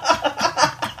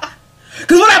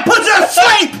 Because when I put you to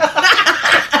sleep,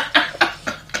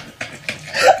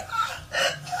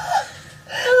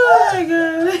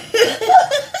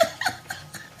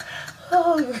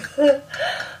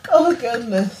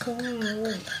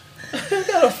 I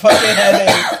got a fucking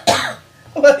headache.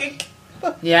 Like,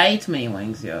 yeah, I eat too many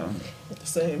wings, yo.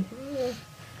 Same.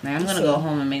 Now I'm gonna go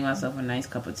home and make myself a nice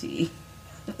cup of tea.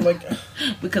 Like,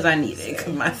 because I need it,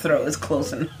 because my throat is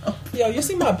close enough. yo, you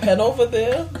see my pen over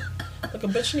there? Like, a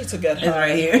bitch needs to get high. It's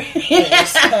right here. Yeah,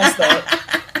 it's past that.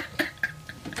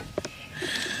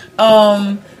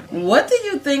 What did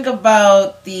you think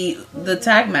about the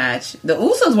tag match? The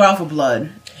Usos were out for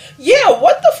blood. Yeah,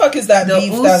 what the fuck is that The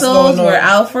beef that's going Usos on? were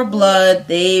out for blood.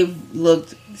 They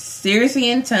looked seriously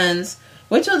intense,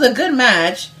 which was a good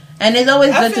match. And it's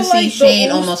always good to see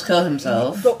Shane almost kill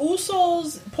himself. The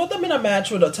Usos, put them in a match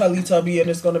with a Teletubby and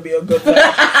it's going to be a good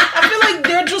match. I feel like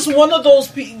they're just one of those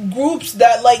groups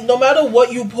that, like, no matter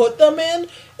what you put them in,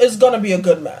 it's going to be a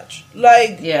good match.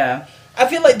 Like, yeah. I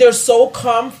feel like they're so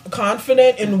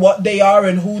confident in what they are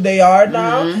and who they are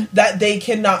now that they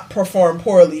cannot perform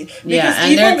poorly. Because yeah,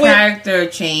 and their character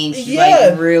change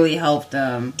like really helped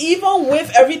them. Even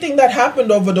with everything that happened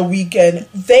over the weekend,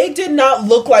 they did not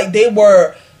look like they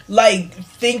were like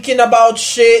thinking about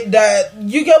shit that,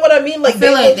 you get what I mean? Like, I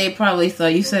feel like they probably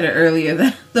thought, you said it earlier,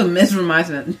 that the Miz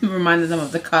reminded them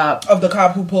of the cop. Of the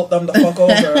cop who pulled them the fuck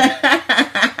over.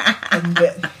 And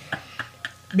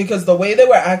because the way they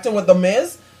were acting with the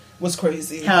Miz was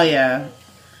crazy. Hell yeah.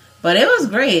 But it was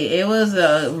great. It was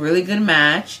a really good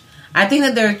match. I think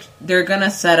that they're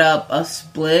gonna set up a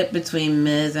split between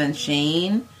Miz and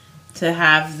Shane to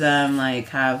have them like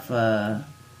have a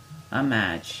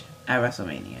match at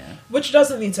WrestleMania. Which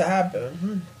doesn't need to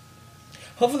happen.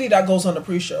 Hopefully that goes on the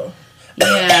pre-show.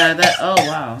 Yeah, that. Oh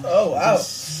wow. Oh wow.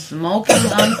 Just smoking. Yo,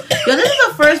 this is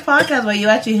the first podcast where you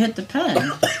actually hit the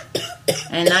pen,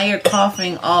 and now you're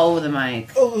coughing all over the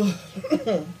mic.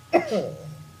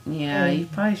 Yeah, you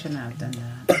probably shouldn't have done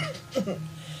that.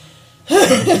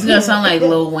 It's gonna sound like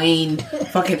Lil Wayne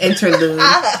fucking interlude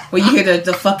where you hear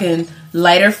the fucking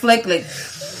lighter flick, like.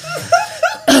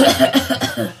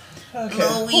 Okay.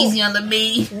 Lil Weezy on the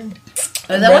beat.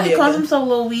 Is that why he calls himself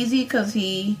Lil Weezy? Because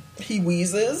he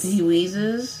wheezes? He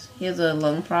wheezes. He has a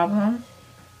lung problem.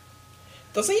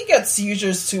 Doesn't he get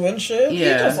seizures too and shit?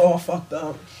 Yeah. He just all fucked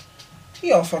up.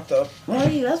 He all fucked up. Well,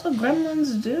 yeah, that's what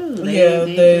gremlins do.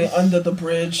 They under the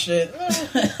bridge shit.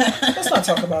 Let's not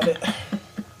talk about it.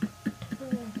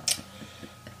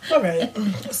 Alright.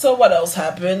 So what else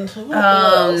happened?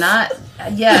 Elimination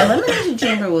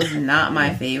Chamber was not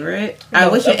my favorite. No, I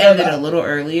wish it ended a little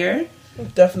earlier.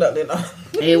 Definitely not.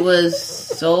 It was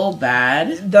so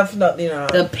bad. Definitely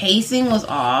not. The pacing was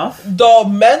off. The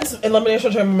men's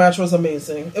Elimination Chamber match was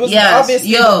amazing. It was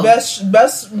obviously the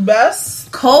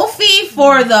best. Kofi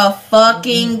for the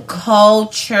fucking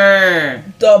culture.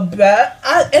 The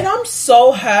best. And I'm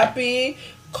so happy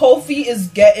Kofi is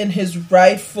getting his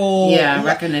rightful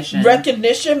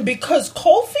recognition because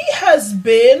Kofi has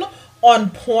been on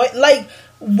point. Like,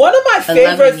 one of my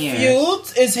favorite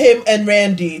feuds is him and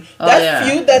Randy. Feud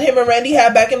that him and Randy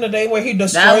had back in the day where he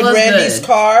destroyed Randy's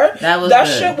car. That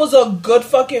shit was a good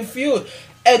fucking feud.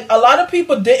 And a lot of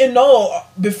people didn't know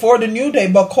before the New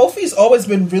Day, but Kofi's always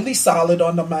been really solid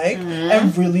on the mic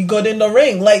and really good in the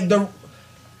ring. Like,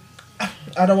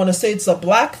 I don't want to say it's a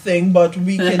black thing, but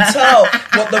we can tell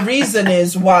what the reason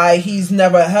is why he's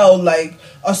never held like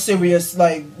a serious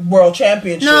world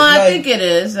championship. No, I think it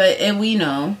is, and we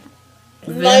know.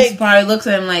 Vince probably looks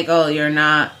at him like, "Oh, you're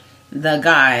not the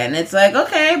guy," and it's like,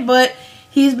 okay, but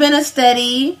he's been a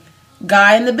steady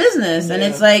guy in the business, and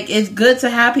it's like it's good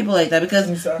to have people like that because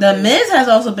The Miz has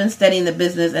also been steady in the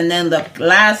business, and then the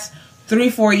last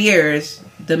 3-4 years,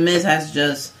 The Miz has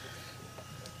just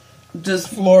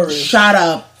flourished. Shot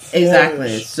up.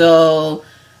 Exactly. So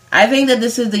I think that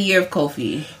this is the year of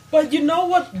Kofi. But you know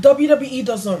what WWE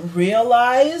doesn't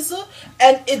realize?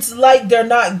 And it's like they're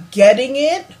not getting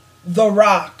it. The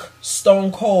Rock,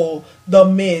 Stone Cold, The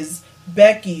Miz,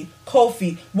 Becky,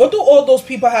 Kofi. What do all those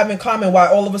people have in common? Why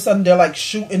all of a sudden they're like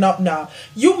shooting up now?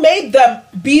 You made them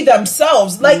be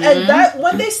themselves. And that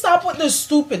when they stop with this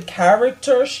stupid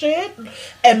character shit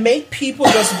and make people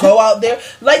just go out there.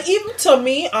 Like, even to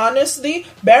me, honestly,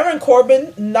 Baron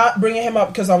Corbin, not bringing him up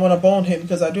because I want to bone him,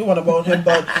 because I do want to bone him,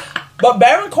 but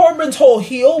Baron Corbin's whole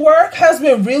heel work has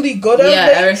been really good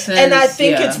ever since, and I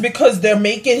think it's because they're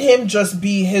making him just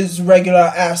be his regular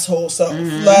asshole self.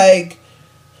 Like,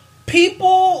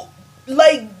 people,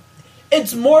 like,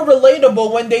 it's more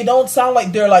relatable when they don't sound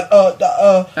like they're like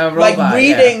robot, like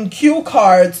reading cue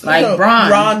cards, like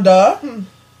Braun, Ronda,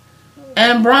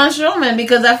 and Braun Strowman,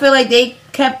 because I feel like they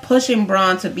kept pushing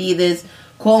Braun to be this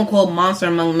quote unquote monster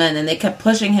among men, and they kept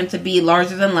pushing him to be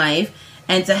larger than life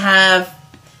and to have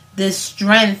this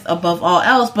strength above all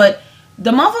else. But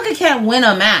the motherfucker can't win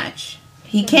a match.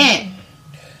 He can't.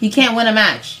 He can't win a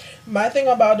match. My thing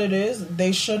about it is,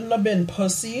 they shouldn't have been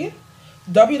pussy.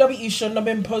 WWE shouldn't have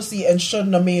been pussy and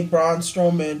shouldn't have made Braun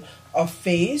Strowman a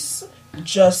face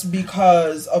just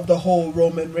because of the whole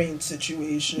Roman Reigns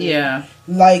situation. Yeah.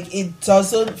 Like, it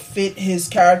doesn't fit his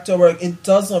character work. It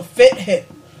doesn't fit him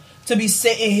to be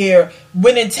sitting here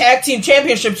winning tag team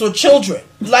championships with children.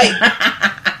 Like,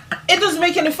 it doesn't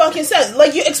make any fucking sense.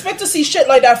 Like, you expect to see shit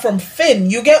like that from Finn.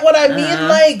 You get what I mean?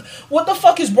 Like, what the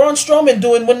fuck is Braun Strowman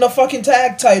doing winning the fucking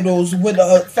tag titles with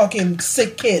a fucking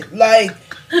sick kid? Like,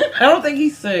 I don't think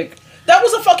he's sick. that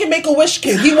was a fucking Make-A-Wish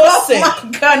kid. He was sick. Oh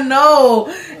my god,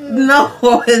 no.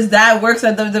 No, his dad works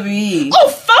at WWE. Oh,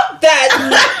 fuck that.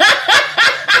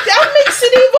 That makes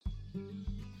it even.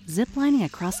 Ziplining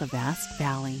across a vast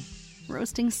valley,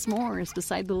 roasting s'mores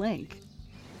beside the lake,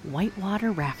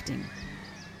 whitewater rafting,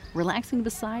 relaxing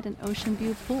beside an ocean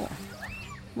view pool.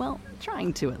 Well,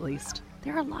 trying to at least.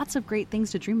 There are lots of great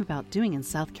things to dream about doing in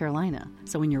South Carolina,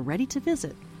 so when you're ready to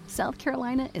visit, South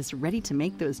Carolina is ready to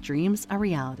make those dreams a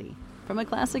reality. From a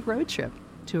classic road trip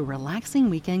to a relaxing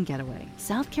weekend getaway,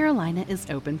 South Carolina is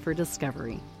open for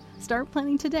discovery. Start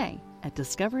planning today at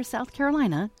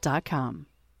discoversouthcarolina.com.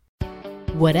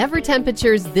 Whatever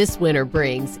temperatures this winter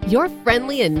brings, your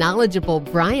friendly and knowledgeable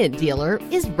Bryant dealer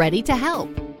is ready to help.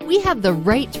 We have the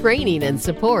right training and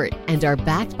support and are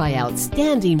backed by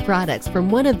outstanding products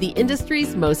from one of the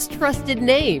industry's most trusted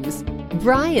names,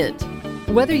 Bryant.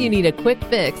 Whether you need a quick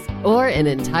fix or an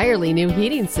entirely new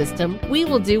heating system, we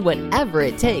will do whatever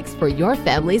it takes for your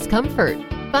family's comfort.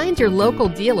 Find your local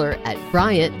dealer at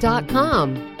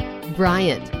Bryant.com.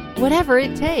 Bryant, whatever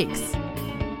it takes.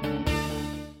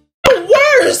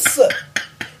 Worse.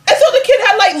 I thought the kid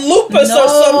had like lupus or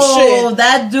some shit.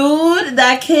 That dude,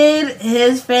 that kid,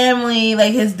 his family,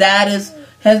 like his dad has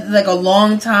like a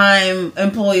long time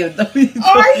employee of WWE.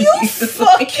 Are you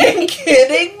fucking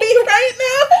kidding me right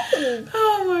now?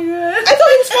 Oh my god! I thought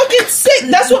he was fucking sick.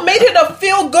 That's what made it a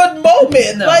feel good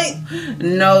moment. No. Like,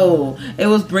 no, it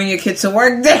was bring your kid to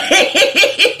work day.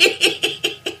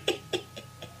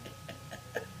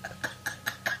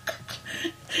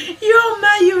 Yo,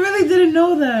 man, you really didn't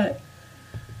know that.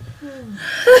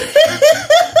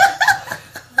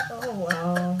 oh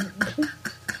wow.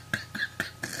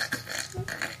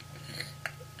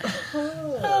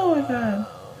 Oh my god.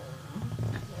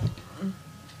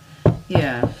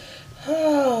 Yeah.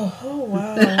 Oh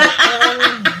wow.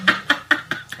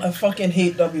 I fucking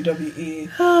hate WWE.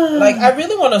 Like, I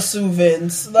really want to sue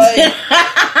Vince. Like,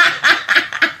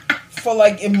 for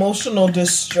like emotional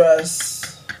distress.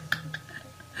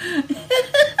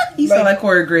 You sound like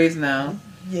Corey Graves now.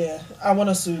 Yeah, I want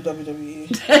to sue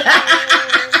WWE.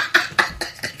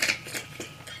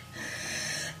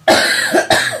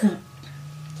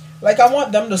 Like, I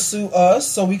want them to sue us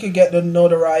so we could get the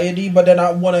notoriety, but then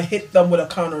I want to hit them with a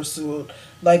countersuit,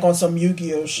 like on some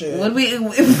Yu-Gi-Oh shit. Would we?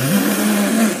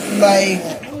 Like,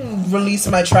 release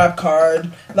my trap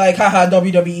card. Like, haha,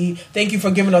 WWE, thank you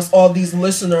for giving us all these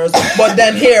listeners. But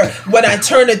then here, when I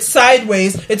turn it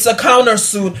sideways, it's a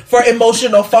countersuit for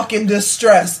emotional fucking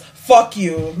distress. Fuck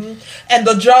you. And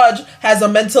the judge has a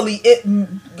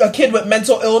kid with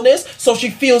mental illness, so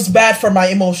she feels bad for my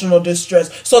emotional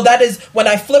distress. So that is when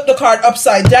I flip the card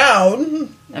upside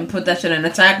down and put that shit in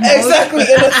attack mode. Exactly,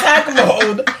 in attack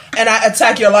mode, and I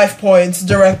attack your life points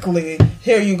directly.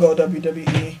 Here you go,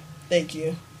 WWE. Thank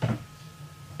you.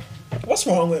 What's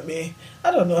wrong with me?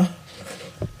 I don't know.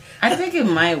 I think it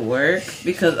might work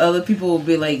because other people will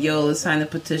be like, yo, let's sign the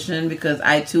petition because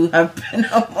I too have been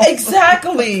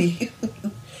Exactly.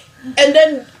 And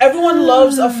then everyone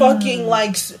loves a fucking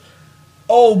like,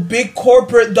 big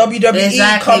corporate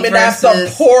WWE coming after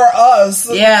poor us.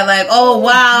 Yeah, like, oh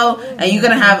wow. And you're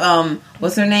gonna have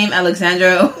what's her name?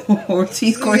 Alexandra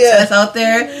Ortiz Cortez out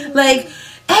there. Like,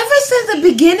 ever since the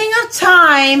beginning of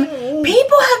time,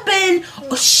 people have been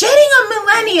shitting on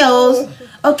millennials.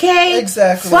 Okay,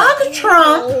 exactly. Fuck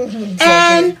Trump,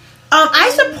 and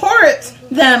I support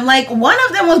them. Like, one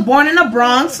of them was born in the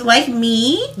Bronx, like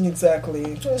me.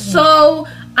 Exactly. So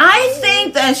I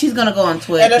think that she's gonna go on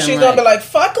Twitter, and then she's gonna be like,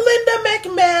 "Fuck Linda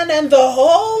McMahon and the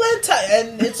whole entire,"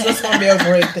 and it's just gonna be a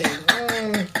great thing.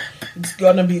 It's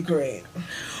gonna be great.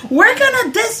 We're gonna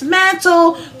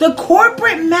dismantle the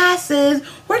corporate masses.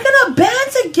 We're gonna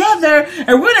band together,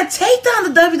 and we're gonna take down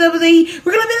the WWE.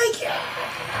 We're gonna be like, yeah.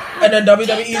 And then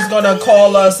WWE is gonna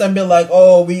call us and be like,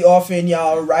 "Oh, we offering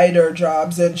y'all writer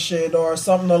jobs and shit," or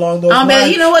something along those lines. Man,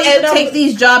 you know what? You can take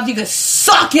these jobs. You can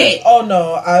suck it. Oh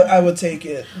no, I would take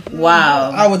it.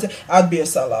 Wow. I'd be a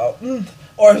sellout.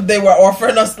 Or if they were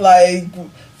offering us like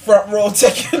front row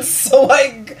tickets, so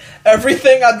like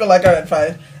everything, I'd be like, all right,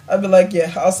 fine. I'd be like,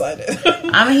 yeah, I'll sign it.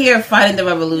 I'm here fighting the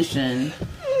revolution.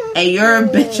 And your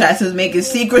bitch ass is making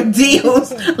secret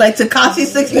deals like Tekashi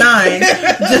 6ix9ine,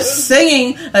 just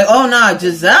singing like, oh nah,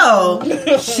 Giselle.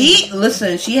 She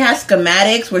has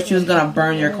schematics where she was gonna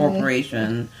burn your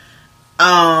corporation.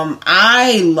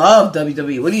 I love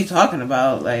WWE. What are you talking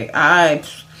about? Like, I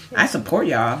support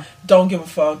y'all. Don't give a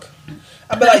fuck.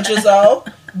 I'd be like, Giselle,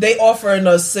 they offering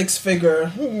us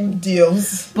 6-figure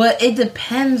deals. But it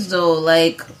depends though.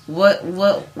 Like, what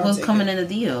was coming in the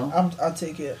deal? I'll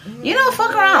take it. You know,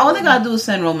 fuck around. All they gotta do is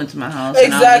send Roman to my house,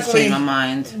 exactly. and I'll just change my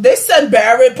mind. They sent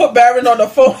Baron, put Baron on the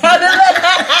phone. I'd be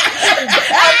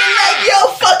like, yo,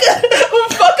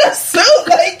 fuck a suit.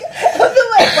 Like, I'd be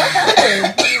like, what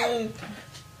happened?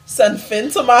 Send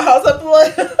Finn to my house. I'd be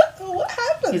like, what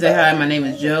happened? He's like, hi, my name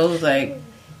is Joe. He's like,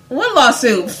 what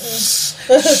lawsuit?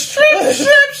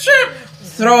 strip.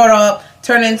 Throw it up,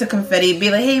 turn it into confetti. Be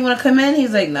like, hey, you want to come in?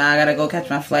 He's like, nah, I gotta go catch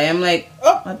my flight. I'm like,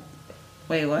 what?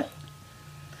 Wait, what?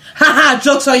 Haha,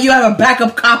 jokes on you. Have a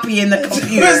backup copy in the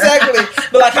computer. Exactly.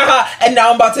 But like, haha, and now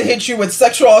I'm about to hit you with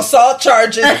sexual assault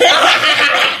charges.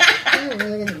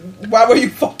 Why were you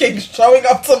fucking showing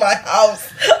up to my house?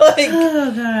 Like,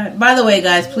 oh god. By the way,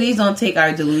 guys, please don't take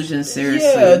our delusions seriously.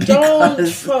 Yeah, don't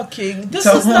fucking. This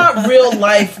is not real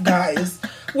life, guys.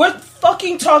 We're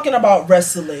fucking talking about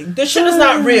wrestling. This shit is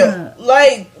not real.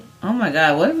 Like, oh my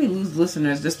god, what if we lose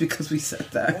listeners just because we said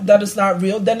that? That is not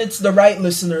real. Then it's the right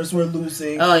listeners we're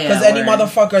losing. Oh yeah, because any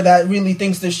motherfucker that really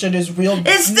thinks this shit is real,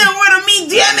 it's still real to me.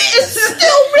 Damn it, it's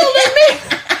still real to me.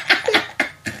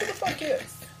 Who the fuck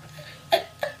is?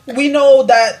 We know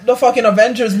that the fucking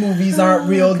Avengers movies aren't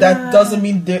real. God. That doesn't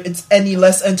mean it's any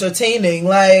less entertaining.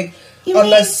 Like,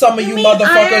 unless some of you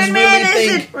motherfuckers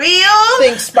really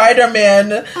think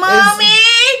Spider-Man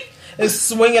is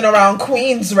swinging around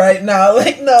Queens right now.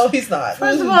 Like, no, he's not.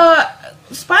 First of all,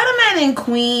 Spider-Man in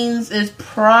Queens is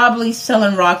probably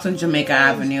selling rocks on Jamaica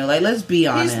Avenue. Like, let's be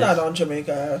honest. He's not on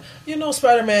Jamaica. You know,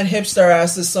 Spider-Man hipster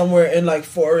ass is somewhere in, like,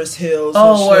 Forest Hills.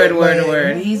 Oh,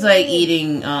 word. He's, like,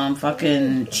 eating,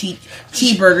 fucking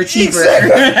cheeseburger.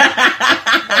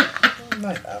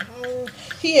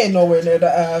 He ain't nowhere near the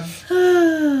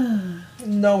Ave.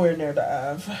 Nowhere near the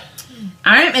Ave.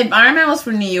 If Iron Man was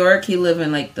from New York, he'd live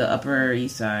in, like, the Upper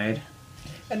East Side.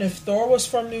 And if Thor was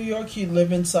from New York, he'd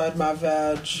live inside my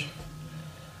vag.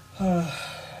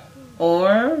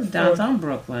 Or downtown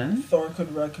Brooklyn. Thor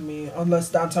could wreck me. Unless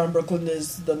downtown Brooklyn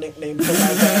is the nickname for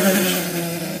my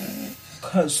vag.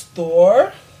 Because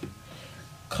Thor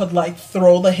could, like,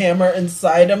 throw the hammer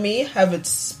inside of me, have it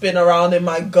spin around in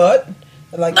my gut,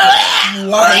 and, like, I'm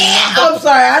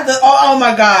sorry, I have to, oh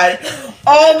my god,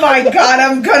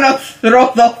 I'm gonna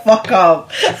throw the fuck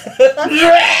up. Throw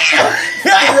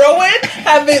it,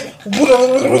 have it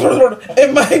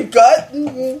in my gut,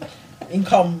 and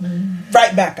come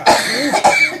right back out.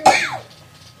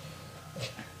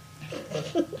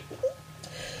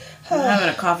 I'm having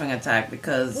a coughing attack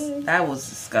because that was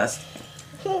disgusting.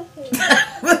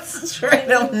 That was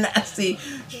straight up nasty.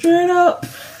 Straight up.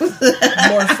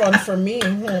 More fun for me.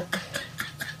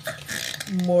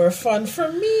 More fun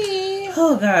for me.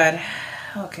 Oh god.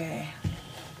 Okay.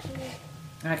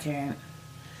 I can't.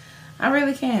 I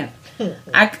really can't.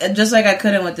 I just like I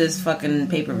couldn't with this fucking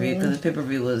pay-per-view because the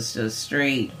pay-per-view was just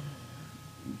straight.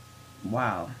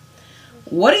 Wow.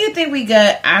 What do you think we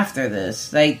get after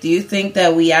this? Like, do you think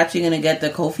that we actually gonna get the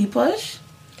Kofi push?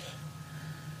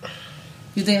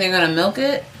 You think they're gonna milk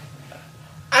it?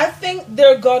 I think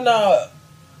they're gonna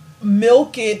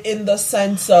milk it in the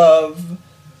sense of,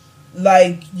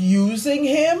 like, using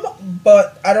him,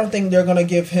 but I don't think they're gonna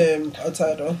give him a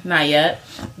title. Not yet.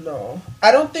 No,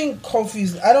 I don't think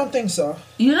Kofi's. I don't think so.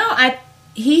 You know,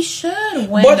 he should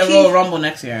win the Royal Rumble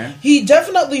next year. He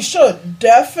definitely should.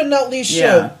 Definitely should.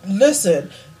 Yeah.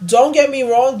 Listen, don't get me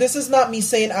wrong. This is not me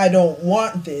saying I don't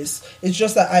want this. It's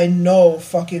just that I know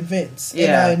fucking Vince,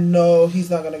 and I know he's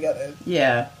not gonna get it.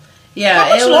 Yeah. How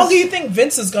much longer do you think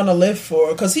Vince is gonna live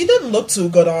for? Because he didn't look too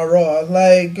good on Raw.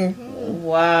 Like,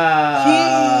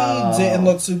 wow, he didn't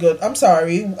look too good. I'm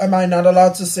sorry. Am I not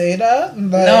allowed to say that?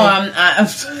 Like, no, I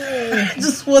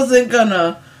just wasn't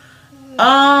gonna.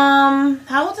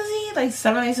 How old is he? Like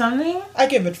 70 something? I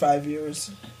give it 5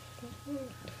 years.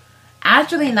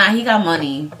 Actually, nah. He got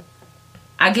money.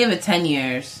 I give it 10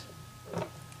 years.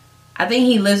 I think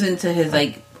he lives into his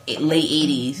like late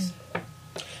 80s.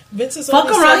 Vince is fuck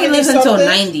only around. He lives until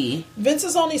 90. Vince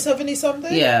is only 70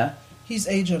 something. Yeah, he's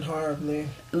aging horribly.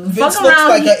 Fuck Vince around,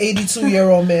 looks like an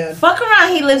 82-year-old man. Fuck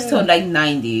around. He lives till like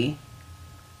 90.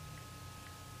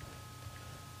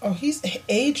 Oh, he's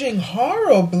aging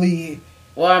horribly.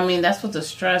 Well, I mean, that's what the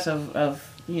stress of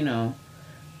you know,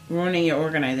 ruining your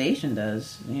organization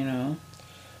does, you know.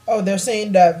 Oh, they're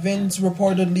saying that Vince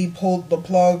reportedly pulled the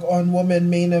plug on women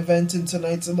main event in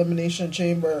tonight's Elimination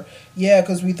Chamber. Yeah,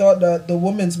 because we thought that the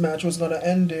women's match was going to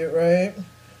end it, right?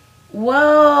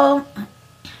 Well,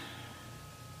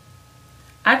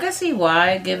 I can see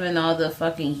why, given all the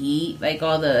fucking heat, like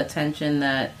all the attention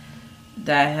that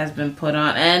has been put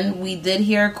on. And we did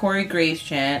hear Corey Graves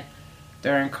chant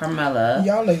during Carmella.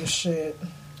 Y'all ain't shit.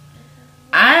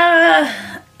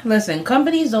 Listen,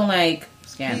 companies don't like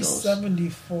scandals. He's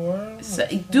 74.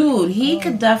 Dude, he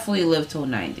could definitely live till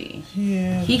 90.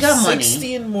 Yeah. He got money.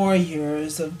 16 more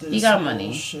years of this. He got money.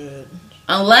 Bullshit.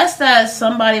 Unless that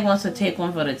somebody wants to take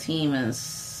one for the team and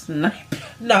snipe.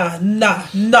 Nah.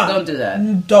 Don't do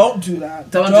that. Don't do that.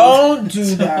 Don't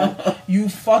do that. You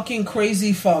fucking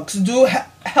crazy fucks.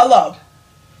 Hello.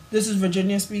 This is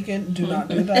Virginia speaking. Do not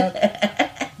do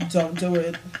that. Don't do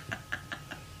it.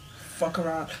 Fuck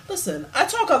around. Listen, I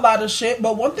talk a lot of shit,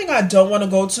 but one thing I don't want to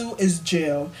go to is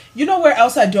jail. You know where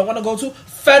else I don't want to go to?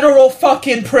 Federal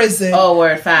fucking prison. Oh,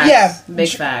 word. Facts. Yeah. Big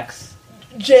facts.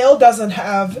 Jail doesn't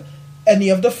have any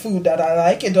of the food that I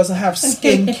like. It doesn't have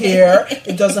skincare.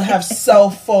 It doesn't have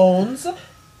cell phones.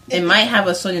 It might have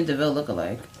a Sonya Deville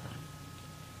lookalike.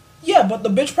 Yeah, but the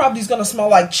bitch probably is gonna smell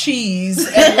like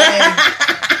cheese and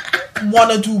like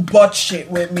wanna do butt shit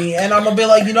with me, and I'm gonna be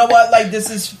like, you know what? Like,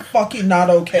 this is fucking not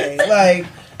okay. Like,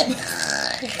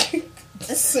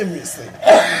 seriously.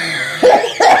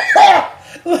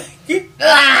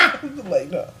 like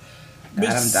no. God,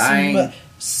 I'm dying.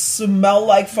 Smell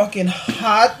like fucking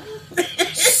hot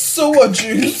sewer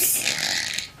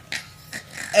juice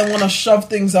and want to shove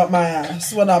things up my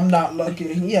ass when I'm not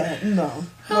looking. Yeah, no.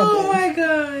 Oh my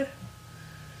god.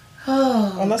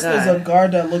 Oh, unless god. there's a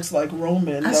guard that looks like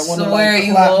Roman. I that wanna, swear like,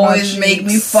 you clap my always make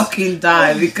cheeks. me fucking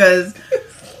die because,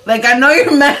 like, I know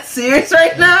you're mad serious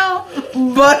right now,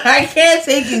 but I can't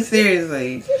take you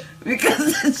seriously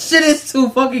because this shit is too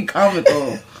fucking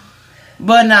comical.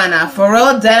 But nah, for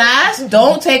real, dead ass,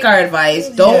 don't take our advice.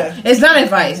 Don't. Yeah. It's not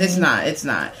advice. It's not.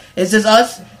 It's just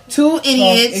us two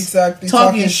idiots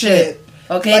talking shit.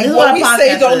 Okay, like, this is what what we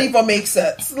say don't even make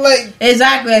sense. Like,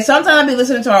 exactly. Like, sometimes I be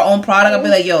listening to our own product. I'll be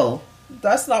like, yo,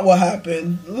 that's not what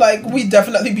happened. Like, we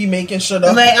definitely be making shit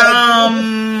up. Like,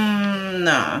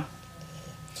 nah.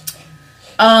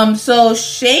 So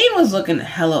Shane was looking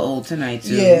hella old tonight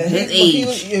too. Yeah,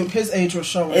 his age was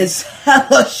showing. It's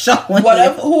hella showing.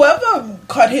 Whoever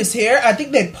cut his hair, I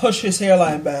think they pushed his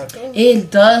hairline back. It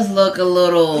does look a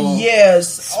little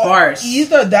sparse.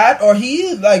 Either that or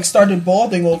he like started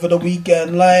balding over the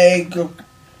weekend. Like,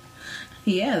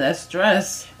 yeah, that's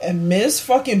stress. And Miz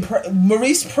fucking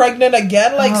Maurice pregnant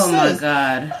again. Like, oh my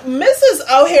god, Miz is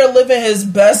out here living his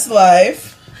best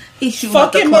life. He's shooting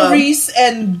fucking Maurice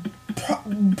and.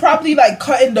 Probably like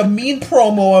cutting the mean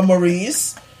promo on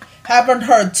Maurice, having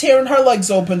her tearing her legs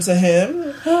open to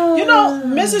him. You know,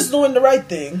 Miz is doing the right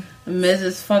thing. Miz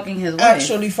is fucking his wife.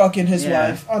 Actually fucking his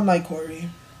wife, unlike Corey.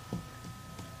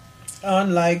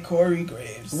 Unlike Corey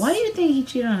Graves. Why do you think he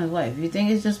cheated on his wife? You think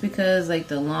it's just because like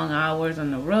the long hours on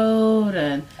the road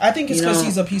and I think it's because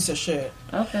he's a piece of shit.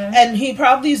 Okay. And he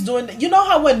probably is doing. You know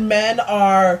how when men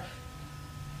are,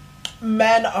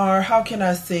 how can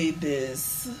I say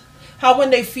this? How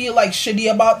when they feel like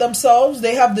shitty about themselves,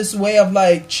 they have this way of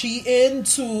like cheating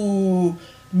to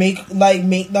make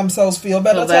themselves feel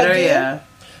better.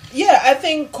 Yeah, I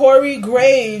think Corey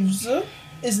Graves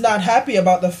is not happy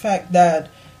about the fact that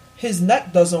his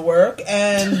neck doesn't work,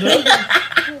 and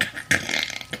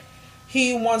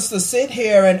he wants to sit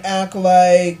here and act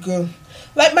like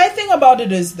my thing about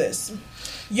it is this: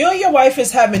 you and your wife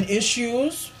is having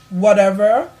issues,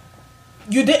 whatever.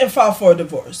 You didn't file for a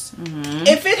divorce. Mm-hmm.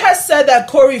 If it has said that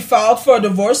Corey filed for a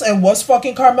divorce and was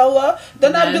fucking Carmella,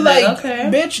 then I'd be like,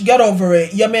 okay. Bitch, get over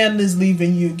it. Your man is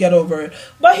leaving you. Get over it.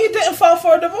 But he didn't file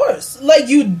for a divorce. Like,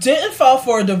 you didn't file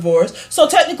for a divorce, so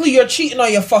technically you're cheating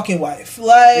on your fucking wife.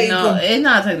 Like, no, it's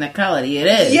not technicality. It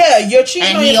is. Yeah, you're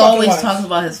cheating on your fucking wife. And he always talks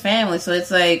about his family, so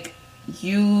it's like,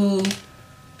 you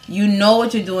know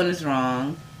what you're doing is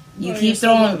wrong. You keep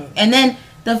throwing... And then,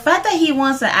 the fact that he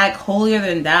wants to act holier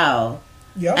than thou...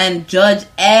 Yep. And judge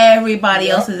everybody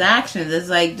else's actions. It's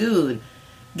like, dude,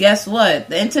 guess what?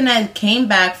 The internet came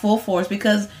back full force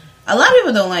because a lot of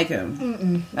people don't like him.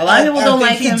 Mm-mm. A lot of people don't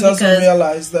like him because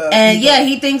realize that. And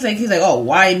he thinks like he's like, oh,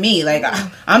 why me? Like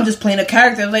I'm just playing a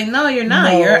character. I'm like, no, you're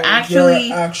not. No, you're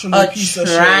actually a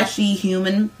trashy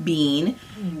human being.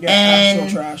 You're actual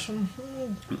trash.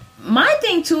 My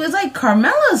thing too is like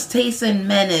Carmella's taste in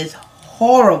men is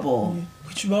horrible.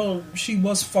 Well, she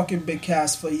was fucking Big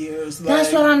Cass for years.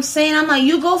 That's what I'm saying. I'm like,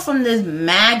 you go from this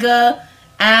MAGA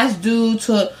ass dude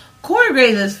to Corey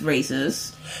Graves is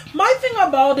racist. My thing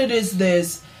about it is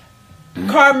this.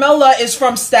 Carmella is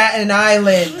from Staten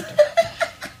Island.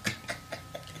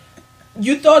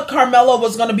 You thought Carmella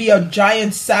was going to be a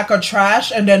giant sack of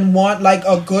trash and then want, like,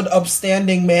 a good,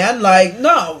 upstanding man? Like,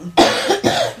 no.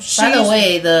 By the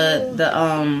way,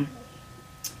 the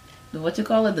what you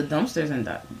call it? The dumpsters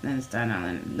in Staten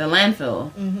Island. The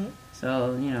landfill. Mm-hmm.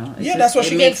 So, you know. Yeah, that's where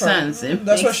she came from. Sense.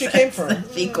 That's where she came from.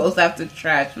 She goes after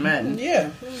trash men. Yeah.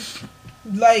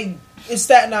 Like, it's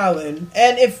Staten Island.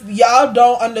 And if y'all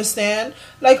don't understand,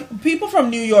 like, people from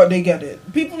New York, they get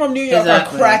it. People from New York are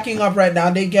cracking up right now.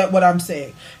 They get what I'm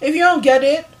saying. If you don't get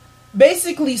it,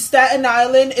 basically, Staten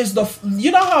Island is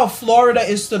you know how Florida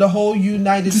is to the whole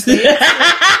United States?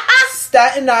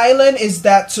 Staten Island is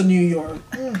that to New York.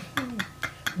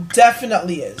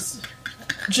 Definitely is.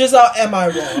 Giselle, am I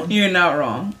wrong? You're not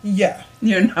wrong. Yeah.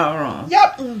 You're not wrong.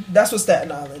 Yep. That's what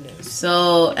Staten Island is.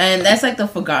 So, and that's like the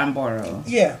forgotten borough.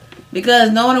 Yeah.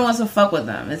 Because no one wants to fuck with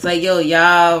them. It's like, yo,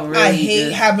 y'all really I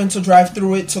hate having to drive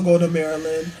through it to go to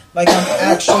Maryland. Like,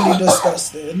 I'm actually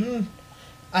disgusted.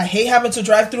 I hate having to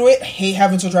drive through it. Hate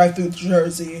having to drive through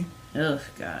Jersey. Oh,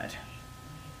 God.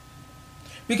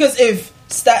 Because if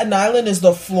Staten Island is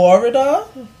the Florida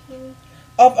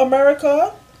of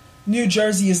America, New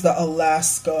Jersey is the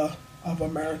Alaska of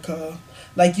America.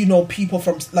 Like, you know, people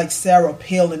from, like, Sarah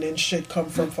Palin and shit come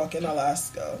from fucking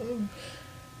Alaska.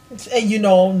 And, you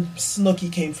know,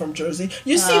 Snooki came from Jersey.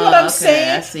 You see what I'm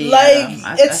saying? I see,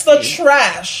 like, it's the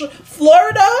trash.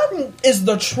 Florida is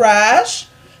the trash,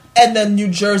 and then New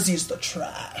Jersey is the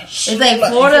trash. It's like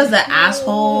Florida's the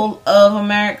asshole of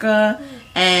America,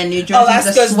 and New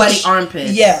Jersey's the sweaty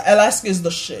armpit. Yeah, Alaska is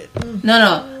the shit.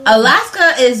 No.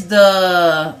 Alaska is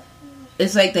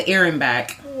it's like the earring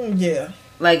back. Yeah.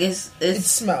 Like it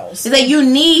smells. It's like you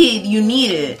need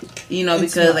it, you know,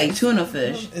 because smells. like tuna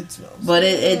fish. It smells. But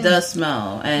it does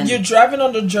smell. And you're driving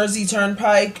on the Jersey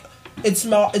Turnpike. It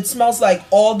smells like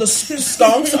all the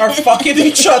skunks are fucking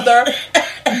each other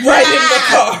right in the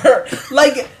car.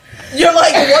 Like, you're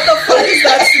like, what the fuck is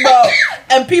that smell?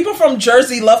 And people from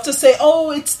Jersey love to say, oh,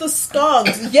 it's the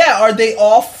skunks. Yeah, are they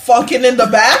all fucking in the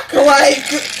back? Like,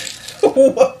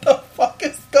 what the fuck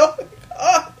is going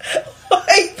on?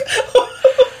 Like,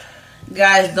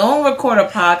 guys, don't record a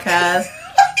podcast.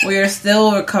 We're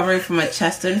still recovering from a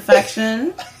chest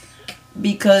infection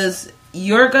because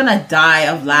you're gonna die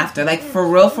of laughter. Like, for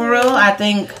real, I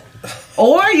think.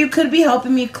 Or you could be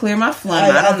helping me clear my phlegm.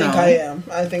 I don't know.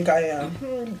 I think I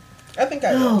am.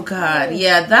 Oh, God.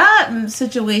 Yeah, that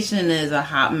situation is a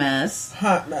hot mess.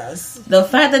 Hot mess. The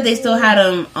fact that they still had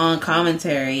him on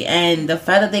commentary and the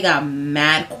fact that they got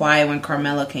mad quiet when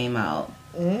Carmella came out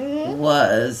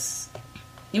was...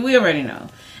 We already know.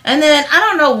 And then, I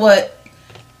don't know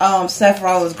what Seth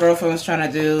Rollins' girlfriend was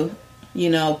trying to do. You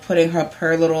know, putting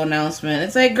her little announcement.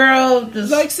 It's like, girl,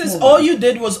 just... Like, sis, all you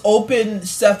did was open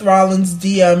Seth Rollins'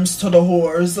 DMs to the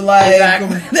whores. Like,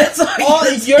 exactly. That's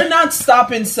all you're not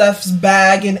stopping Seth's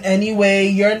bag in any way.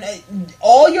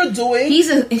 All you're doing...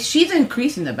 She's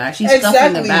increasing the bag. She's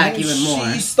stuffing the bag even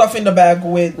more. She's stuffing the bag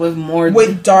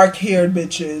with dark-haired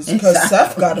bitches. Because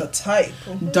Seth got a type.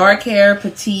 Dark hair,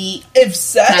 petite,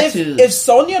 tattoos. If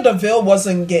Sonya Deville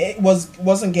wasn't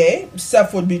gay,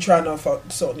 Seth would be trying to fuck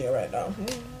Sonya right now.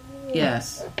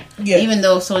 Yes. Yeah. Even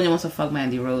though Sonya wants to fuck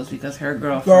Mandy Rose because her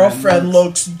girlfriend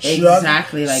looks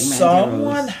exactly like Mandy Rose.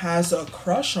 Someone has a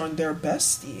crush on their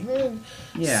bestie.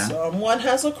 Yeah. Someone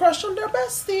has a crush on their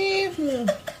bestie.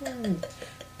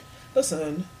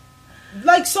 Listen,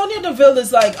 like, Sonya Deville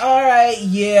is like, alright,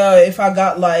 yeah, if I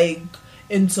got, like,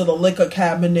 into the liquor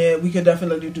cabinet, we could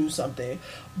definitely do something.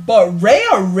 But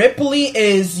Rhea Ripley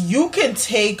is, you can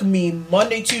take me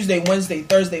Monday, Tuesday, Wednesday,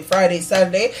 Thursday, Friday,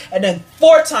 Saturday, and then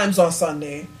 4 times on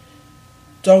Sunday.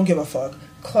 Don't give a fuck.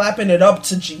 Clapping it up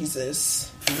to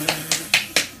Jesus.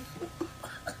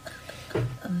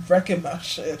 Wrecking my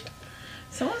shit.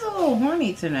 Someone's a little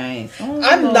horny tonight.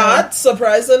 I'm not,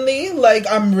 surprisingly. Like,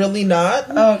 I'm really not.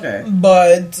 Oh, okay.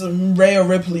 But Rhea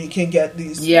Ripley can get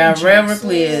these. Yeah, Rhea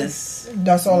Ripley is...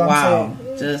 That's all I'm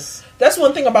saying. That's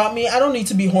one thing about me. I don't need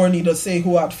to be horny to say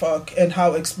who I'd fuck and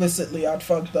how explicitly I'd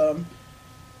fuck them.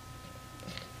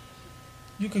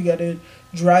 You could get it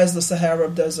dry as the Sahara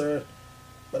Desert,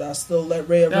 but I'll still let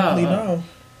Rhea Ripley know.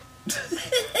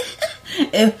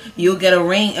 If you'll get a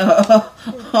rain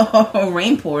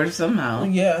pour somehow.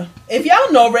 Yeah. If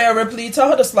y'all know Rhea Ripley,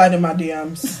 tell her to slide in my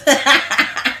DMs.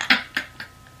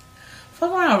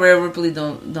 Fuck around, Rhea Ripley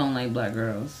don't like black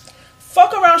girls.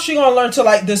 Fuck around, she gonna learn to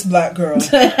like this black girl.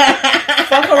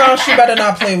 Fuck around, she better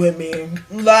not play with me.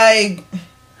 Like,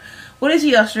 what is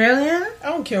she, Australian? I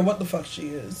don't care what the fuck she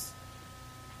is.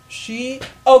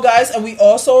 Guys, and we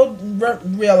also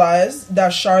realized that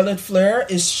Charlotte Flair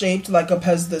is shaped like a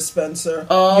Pez dispenser.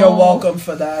 Oh. You're welcome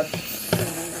for that.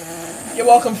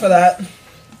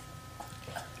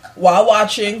 While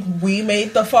watching, we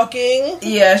made the fucking...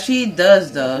 Yeah, she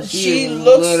does, though. She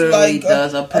looks like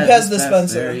does a Pez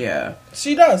dispenser. Yeah.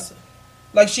 She does.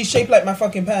 Like, she's shaped like my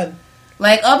fucking pen.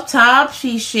 Like, up top,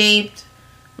 she's shaped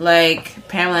like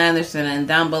Pamela Anderson, and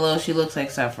down below, she looks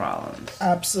like Seth Rollins.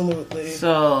 Absolutely.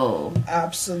 So...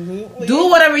 Absolutely. Do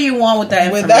whatever you want with that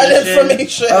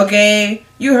information. Okay?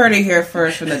 You heard it here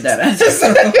first from the Deadass.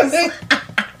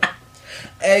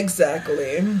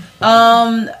 Exactly.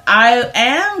 I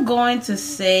am going to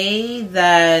say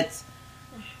that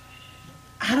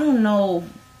I don't know.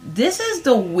 This is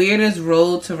the weirdest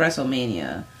road to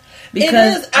WrestleMania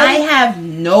because I have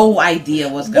no idea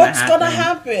what's gonna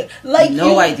happen. Like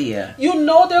no idea. You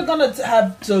know they're gonna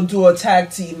have to do a tag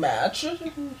team match.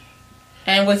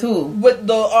 And with who? With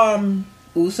the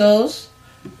Usos.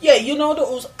 Yeah, you know the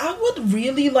Usos. I would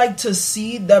really like to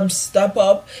see them step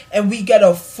up and we get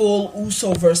a full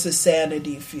Uso versus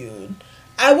Sanity feud.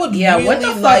 I would really what the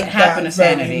fuck like happened that to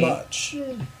Sanity? very much.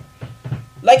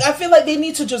 Like, I feel like they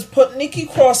need to just put Nikki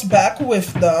Cross back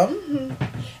with them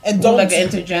and don't like an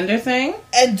intergender thing,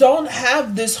 and don't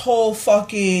have this whole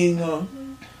fucking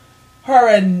her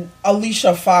and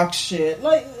Alicia Fox shit.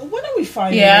 Like, when are we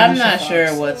finding? Yeah, I'm Alicia not Fox?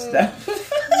 sure what's that.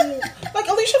 Like,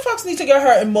 Alicia Fox needs to get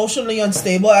her emotionally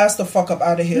unstable ass the fuck up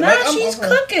out of here. Nah, like, she's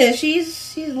cooking.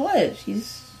 She's lit.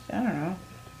 She's, I don't know.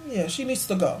 Yeah, she needs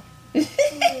to go.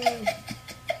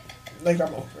 Like,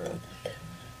 I'm over it.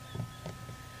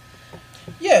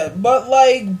 Yeah, but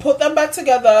like, put them back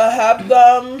together, have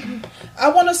them. I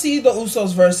want to see the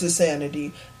Usos versus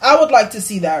Sanity. I would like to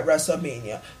see that at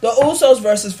WrestleMania. The Usos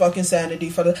versus fucking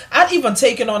Sanity I'd even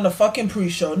take it on the fucking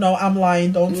pre-show. No, I'm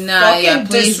lying. Don't fucking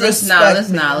disrespect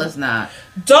me. Let's not.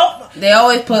 Don't. They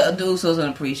always put the Usos on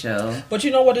a pre-show. But you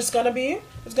know what it's gonna be?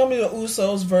 It's gonna be the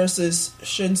Usos versus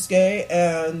Shinsuke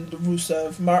and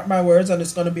Rusev. Mark my words, and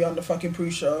it's gonna be on the fucking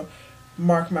pre-show.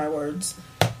 Mark my words.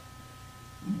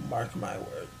 Mark my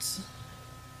words.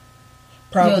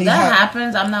 Probably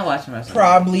happens. I'm not watching WrestleMania.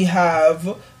 Probably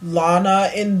have Lana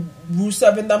and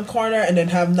Rusev in them corner, and then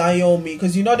have Naomi,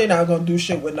 because you know they're not gonna do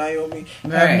shit with Naomi.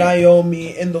 Right. Have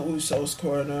Naomi in the Usos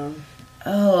corner.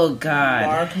 Oh God!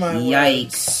 Mark my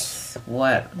Yikes! words.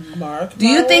 What? Mark. Do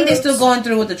you think they're still going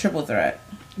through with the triple threat?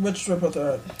 Which triple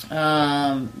threat?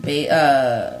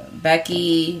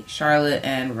 Becky, Charlotte,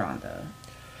 and Ronda.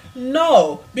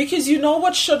 No, because you know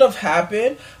what should have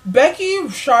happened? Becky,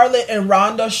 Charlotte, and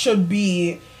Ronda should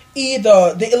be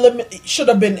either should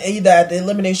have been either at the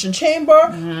Elimination Chamber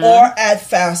or at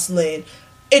Fastlane.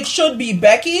 It should be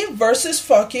Becky versus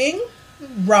fucking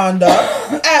Ronda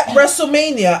at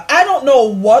WrestleMania. I don't know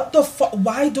what the fuck.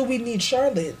 Why do we need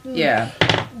Charlotte? Yeah,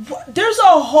 there's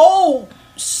a whole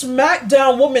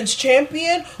SmackDown Women's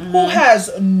Champion who has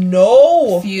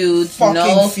no feuds, no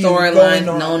storylines,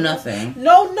 no nothing.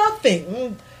 No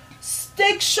nothing.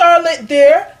 Stick Charlotte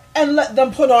there and let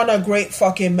them put on a great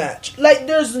fucking match. Like,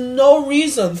 there's no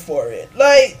reason for it.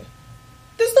 Like,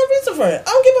 there's no reason for it. I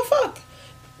don't give a fuck.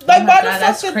 Like, why the fuck?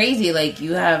 That's crazy. Like,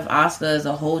 you have Asuka as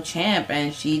a whole champ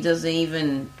and she doesn't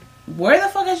even... Where the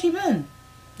fuck has she been?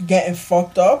 Getting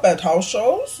fucked up at house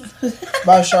shows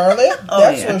by Charlotte.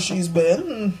 That's where she's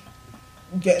been.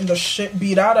 Getting the shit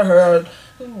beat out of her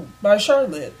by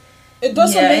Charlotte. It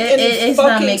doesn't make any it's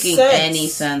fucking not making sense. any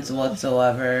sense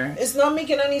whatsoever. It's not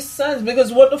making any sense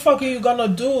because what the fuck are you gonna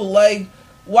do? Like,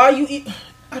 why you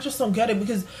I just don't get it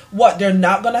because what, they're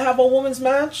not gonna have a women's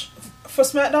match for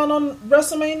SmackDown on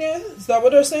WrestleMania? Is that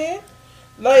what they're saying?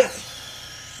 Like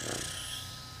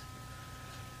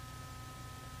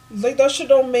that shit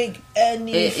don't make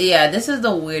any... this is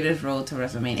the weirdest road to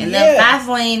WrestleMania. And then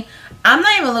Fastlane, I'm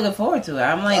not even looking forward to it.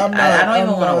 I don't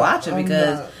even want to watch it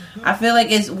because I feel like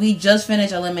we just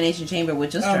finished Elimination Chamber,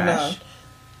 which is trash.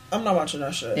 I'm not watching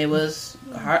that shit. It was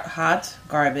hot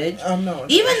garbage. I'm not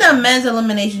watching even the men's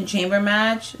Elimination Chamber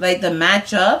match, like the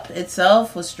matchup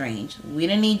itself was strange. We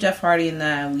didn't need Jeff Hardy in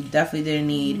that. We definitely didn't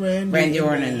need Randy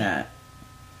Orton in that.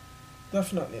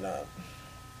 Definitely not.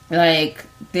 Like,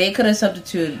 they could have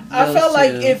substituted those I felt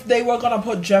like two. if they were going to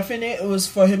put Jeff in it was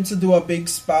for him to do a big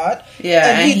spot.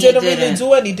 Yeah, and he didn't really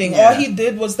do anything. Yeah. All he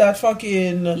did was that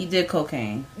fucking... He did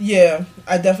cocaine. Yeah,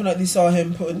 I definitely saw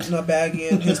him putting a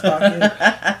baggie in his pocket.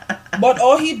 But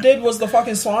all he did was the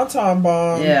fucking Swanton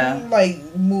bomb. Yeah.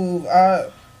 Like, move.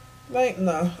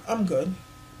 Nah, I'm good.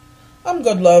 I'm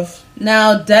good, love.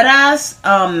 Now, Deadass,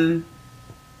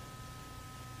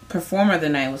 performer of the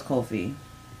night was Kofi.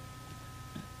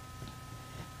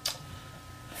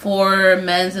 For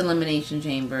men's Elimination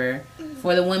Chamber.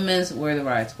 For the women's, we're the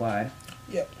Riot Squad.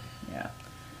 Yep. Yeah.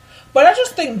 But I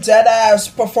just think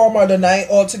deadass performer of the night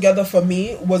altogether for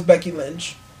me was Becky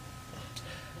Lynch.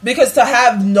 Because to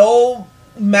have no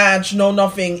match, no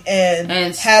nothing,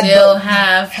 and still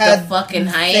have the fucking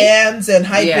hype. Fans and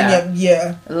hyping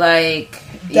yeah. Like,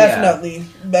 definitely.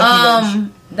 Becky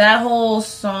Lynch. That whole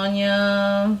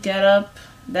Sonya getup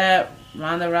that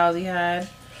Ronda Rousey had.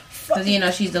 Because, you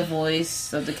know, she's the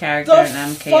voice of the character in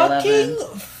MK11. Fucking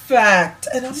fact,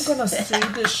 and I'm gonna say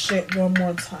this shit one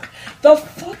more time. The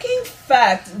fucking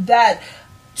fact that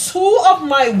two of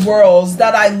my worlds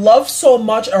that I love so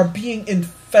much are being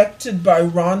infected by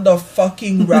Ronda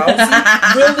fucking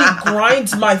Rousey really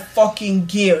grinds my fucking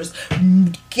gears.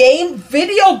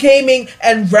 Video gaming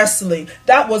and wrestling.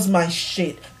 That was my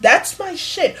shit. That's my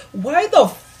shit. Why the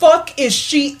fuck is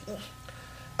she...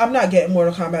 I'm not getting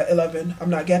Mortal Kombat 11. I'm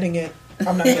not getting it.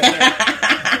 I'm not getting it.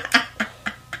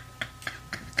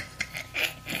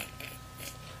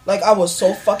 Like, I was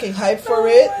so fucking hyped for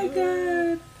it. Oh my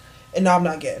god. And now I'm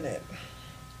not getting it.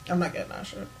 I'm not getting that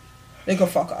shit. They can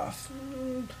fuck off.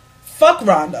 Fuck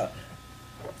Ronda.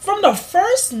 From the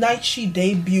first night she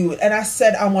debuted, and I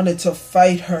said I wanted to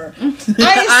fight her. I ain't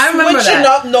switching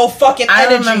up no fucking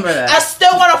energy. I remember that. I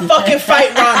still want to fucking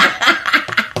fight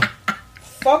Ronda.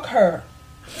 Fuck her.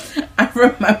 I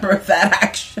remember that,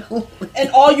 actually. And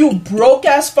all you broke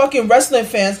ass fucking wrestling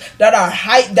fans that are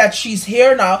hyped that she's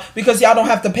here now because y'all don't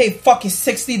have to pay fucking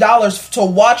 $60 to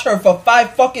watch her for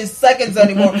 5 fucking seconds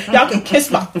anymore. Y'all can kiss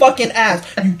my fucking ass,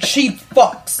 you cheap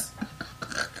fucks.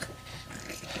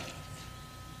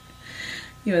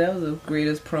 Yo, that was the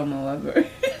greatest promo ever.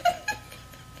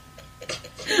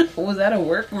 Was that a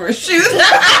work or a shoot?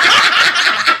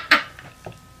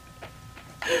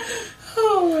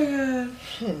 Oh my god.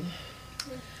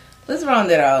 Let's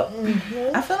round it out.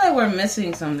 Mm-hmm. I feel like we're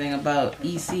missing something about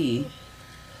EC.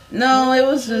 No, it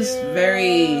was just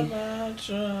very...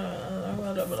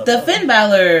 The Finn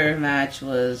Balor match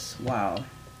was... Wow.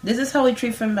 This is how we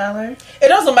treat Finn Balor? It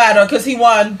doesn't matter because he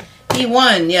won. He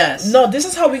won, yes. No, this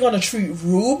is how we're going to treat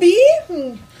Ruby?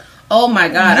 Oh my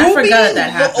god, Ruby, I forgot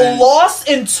that happened. Lost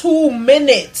in 2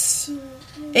 minutes.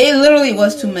 It literally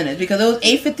was 2 minutes because it was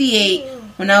 8:58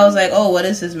 when I was like, oh, what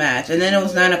is this match? And then it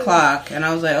was 9 o'clock and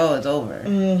I was like, oh, it's over.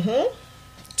 Mm-hmm.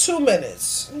 2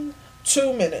 minutes.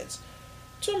 2 minutes.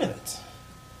 2 minutes.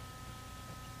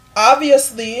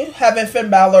 Obviously, having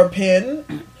Finn Balor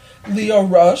pin Leo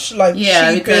Rush, like,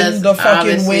 cheapened the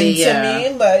fucking win to me.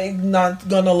 Like, not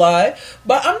gonna lie.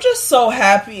 But I'm just so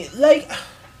happy. Like...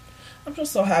 I'm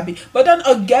just so happy. But then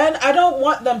again, I don't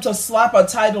want them to slap a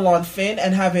title on Finn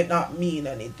and have it not mean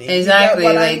anything. Exactly.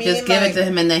 Like, I mean? Just give it to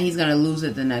him and then he's going to lose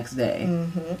it the next day.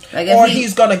 Mm-hmm. Like, or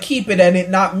he's going to keep it and it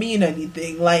not mean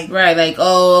anything. Like, right. Like,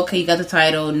 oh, okay, you got the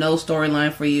title. No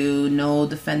storyline for you. No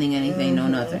defending anything. No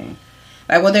nothing.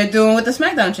 Like what they're doing with the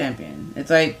SmackDown champion.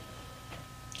 It's like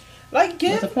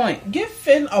what's the point? Give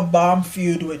Finn a bomb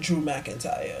feud with Drew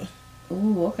McIntyre.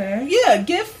 Ooh, okay. Yeah,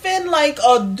 give Finn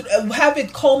have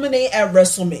it culminate at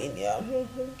WrestleMania.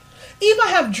 Even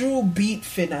have Drew beat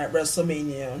Finn at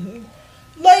WrestleMania.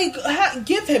 Like,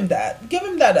 give him that. Give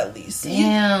him that at least.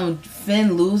 Damn,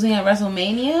 Finn losing at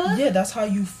WrestleMania? Yeah, that's how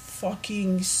you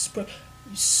fucking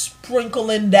sprinkle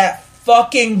in that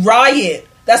fucking riot.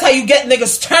 That's how you get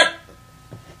niggas turned.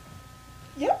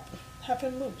 Yep, have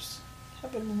him lose.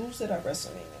 Have him lose it at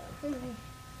WrestleMania.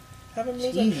 Have him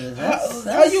lose Jesus,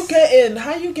 it.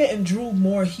 How you getting Drew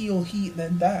more heel heat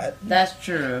than that? That's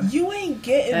true. You ain't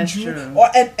getting That's Drew, true. or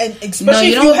and especially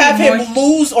if you have him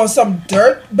lose on some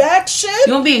dirt bag shit.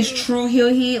 You won't be his true heel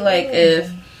heat, like if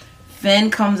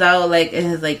Finn comes out like in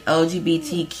his like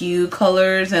LGBTQ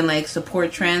colors and like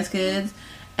support trans kids,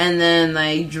 and then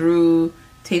like Drew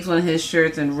takes one of his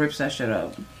shirts and rips that shit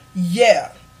up.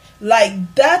 Yeah.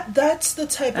 Like, that's the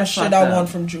type of shit I want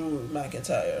from Drew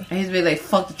McIntyre. And he's be like,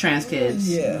 fuck the trans kids.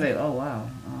 Yeah. He's like, oh, wow.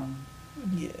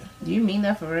 Yeah. Do you mean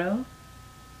that for real?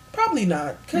 Probably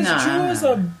not. Because Drew is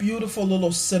a beautiful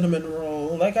little cinnamon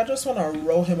roll. Like, I just want to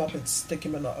roll him up and stick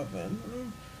him in the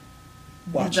oven.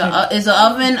 Watch him. Is the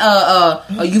oven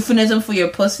a euphemism for your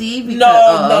pussy? Because,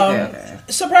 no. Okay.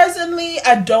 Surprisingly,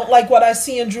 I don't like what I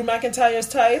see in Drew McIntyre's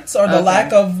tights, or the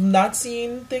lack of not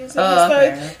seeing things in his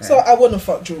tights. Okay. So I wouldn't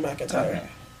fuck Drew McIntyre. Okay.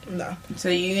 Nah. So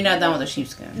you're not down with the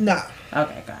sheepskin? Nah.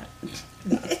 Okay, got it.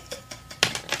 Nah.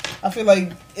 I feel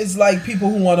like it's like people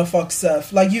who want to fuck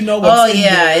Seth. Like, you know what's in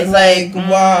there. It's like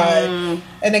why?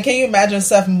 And then can you imagine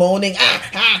Seth moaning?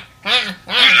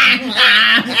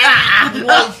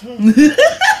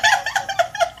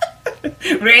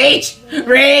 Rage!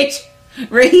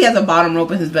 He has a bottom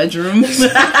rope in his bedroom.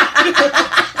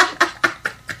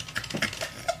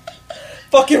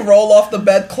 fucking roll off the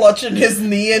bed, clutching his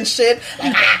knee and shit.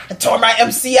 Like, I tore my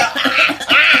MC out.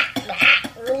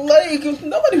 Like,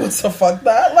 nobody would so fuck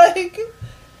that. Like,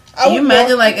 can you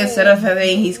imagine, like, instead of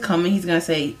saying he's coming, he's gonna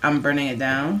say, I'm burning it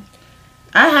down?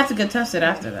 I have to get tested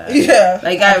after that. Yeah.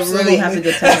 Like, absolutely. I really have to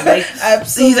get tested. Like,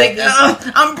 absolutely. He's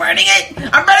like, I'm burning it!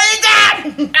 I'm burning it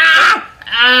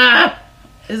down!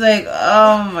 It's like,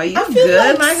 are you good,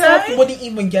 like my Seth guy? Wouldn't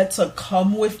even get to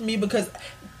come with me because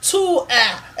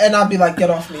and I'll be like, get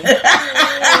off me.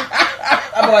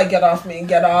 I'll be like, get off me,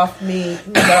 get off me,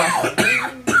 get off me.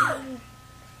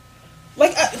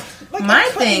 Like my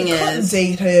thing is,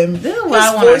 date him. This is what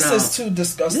I want to know. His voice is too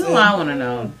disgusting. This is what I want to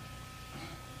know.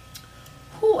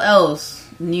 Who else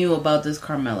knew about this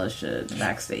Carmella shit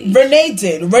backstage? Renee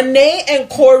did. Renee and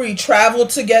Corey traveled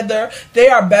together. They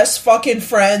are best fucking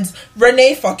friends.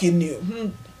 Renee fucking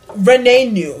knew. Renee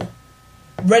knew.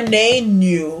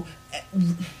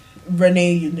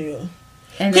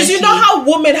 Because you know how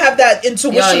women have that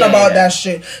intuition about that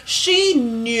shit. She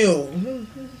knew.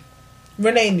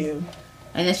 Renee knew.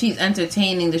 And then she's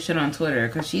entertaining the shit on Twitter.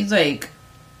 Because she's like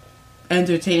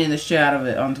entertaining the shit out of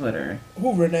it on Twitter.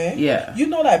 Who, Renee? Yeah. You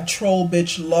know that troll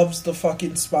bitch loves the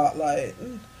fucking spotlight.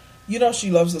 You know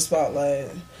she loves the spotlight.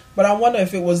 But I wonder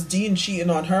if it was Dean cheating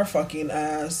on her fucking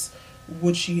ass,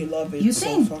 would she love it? You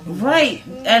think, right.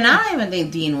 And I don't even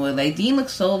think Dean would. Like, Dean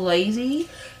looks so lazy.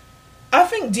 I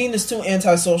think Dean is too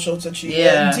antisocial to cheat.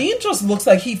 Yeah. Dean just looks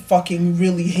like he fucking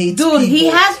really hates people. Dude, he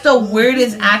has the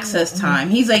weirdest access time.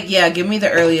 He's like, yeah, give me the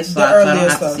earliest slot so I don't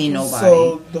have to see nobody.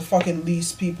 So the fucking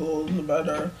least people, the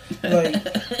better. Like,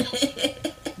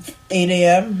 8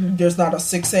 a.m., there's not a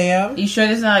 6 a.m. You sure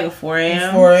there's not like a 4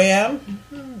 a.m.? 4 a.m.?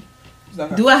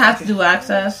 Do I have to do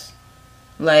access?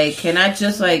 Like, can I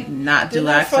just, like, not do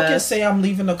access? Didn't I fucking say I'm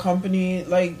leaving the company?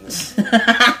 Like...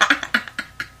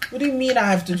 What do you mean I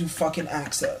have to do fucking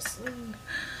access?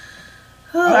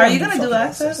 Are you gonna do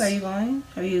access? Are you going?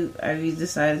 Have you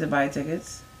decided to buy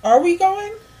tickets? Are we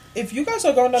going? If you guys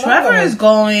are going, then Trevor is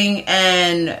going,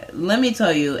 and let me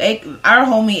tell you, our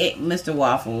homie Mr.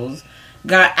 Waffles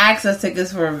got access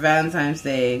tickets for Valentine's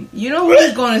Day. You know who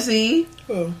he's going to see?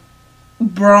 Who?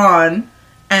 Braun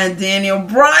and Daniel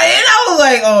Bryan. I was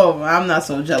like, oh, I'm not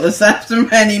so jealous after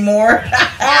him anymore.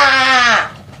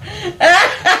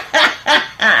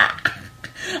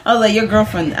 I was like, your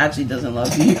girlfriend actually doesn't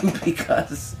love you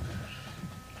because...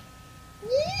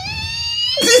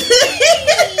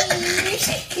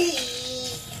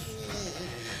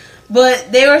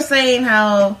 But they were saying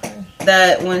how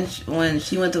that when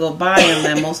she went to go buy them,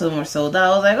 that most of them were sold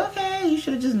out. I was like, okay, you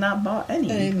should have just not bought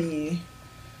any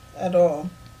at all.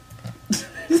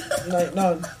 Like,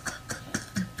 no.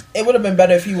 It would have been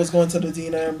better if he was going to the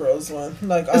Dean Ambrose one.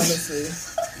 Like, honestly.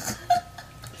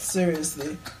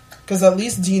 Seriously. Because at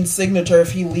least Dean's signature,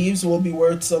 if he leaves, will be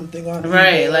worth something on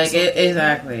right, like,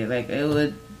 exactly. Like, it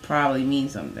would probably mean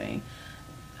something.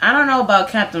 I don't know about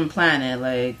Captain Planet.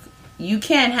 Like, you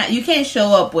can't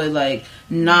show up with, like,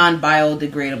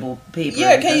 non-biodegradable paper.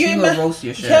 Yeah, can you roast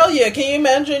your shit. Hell yeah, can you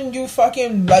imagine you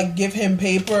fucking, like, give him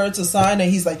paper to sign and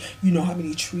he's like, you know how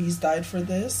many trees died for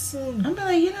this? I'm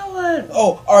like, you know what?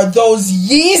 Oh, are those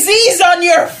Yeezys on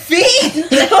your feet?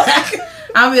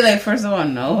 I'll be like, first of all,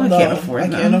 no, I can't afford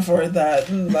them. I can't afford that.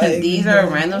 Like, these are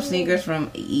random sneakers from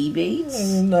eBay.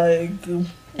 Like,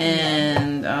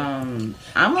 and I'm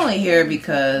only here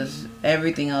because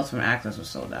everything else from Access was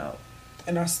sold out.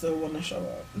 And I still want to show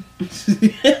up.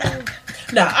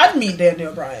 Nah, I'd meet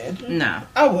Daniel Bryan. Nah.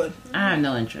 I would. I have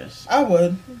no interest. I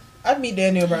would. I'd meet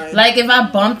Daniel Bryan. Like, if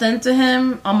I bumped into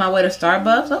him on my way to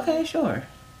Starbucks, okay, sure.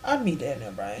 I'd meet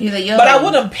Daniel Bryan. He's like, yo, but I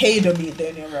wouldn't pay to meet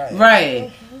Daniel Bryan.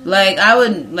 Right. Like, I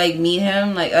would, like, meet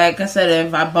him. Like I said,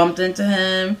 if I bumped into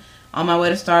him on my way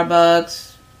to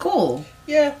Starbucks, cool.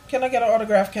 Yeah. Can I get an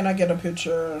autograph? Can I get a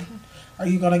picture? Are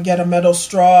you going to get a metal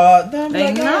straw?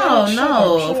 Like,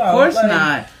 no, of course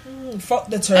not. Fuck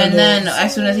the turtles. And then,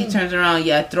 as soon as he turns around,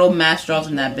 yeah, throw mass straws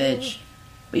in that bitch.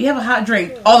 But you have a hot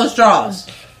drink. All the straws.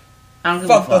 I don't give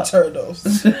a fuck. The turtles.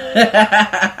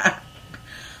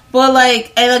 But,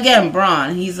 like, and again,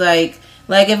 Braun, he's like,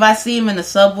 if I see him in the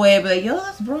subway, I'll be like, yo,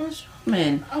 that's Braun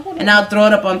Strowman. And I'll throw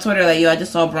it up on Twitter, like, yo, I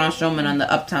just saw Braun Strowman on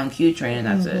the Uptown Q train, and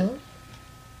that's it.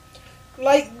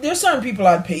 Like, there's certain people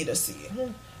I'd pay to see.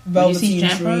 Velveteen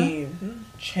Dream.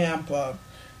 Ciampa.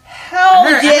 Hell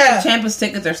yeah. I heard Ciampa's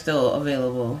tickets are still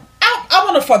available. I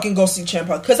want to fucking go see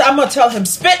Ciampa, because I'm going to tell him,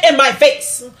 spit in my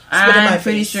face. I'm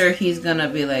pretty sure he's going to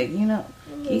be like, you know,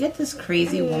 can you get this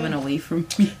crazy woman away from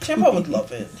me? Ciampa would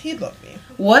love it. He'd love me.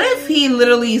 What if he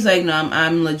literally is like, no,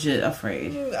 I'm legit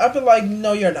afraid? I'd be like,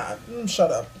 no, you're not. Shut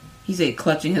up. He said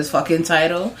clutching his fucking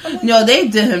title. No, they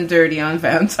did him dirty on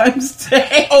Valentine's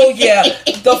Day. Oh yeah,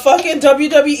 the fucking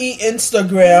WWE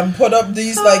Instagram put up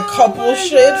these like couple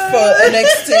shit for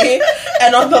NXT,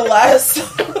 and on the last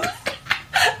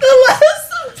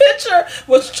picture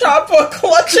was Ciampa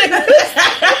clutching.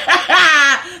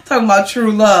 Talking about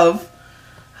true love.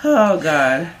 Oh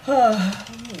god.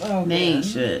 Oh they ain't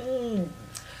shit.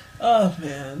 Oh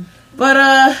man. But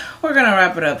we're gonna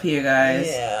wrap it up here, guys.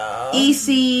 Yeah.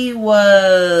 EC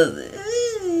was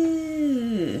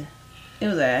it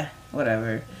was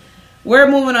whatever. We're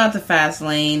moving on to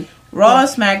Fastlane. Raw and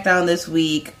SmackDown this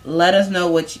week. Let us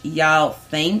know what y'all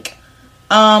think.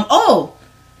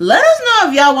 Let us know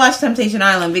if y'all watch Temptation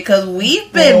Island, because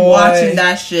we've been watching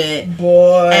that shit.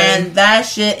 And that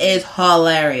shit is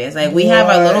hilarious. Like, we have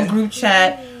our little group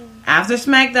chat. After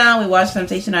SmackDown, we watch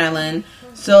Temptation Island.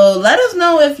 So let us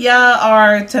know if y'all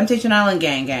are Temptation Island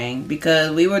gang,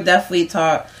 because we will definitely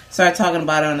start talking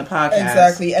about it on the podcast.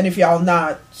 Exactly. And if y'all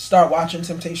not, start watching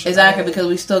Temptation Exactly, Island. because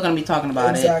we're still going to be talking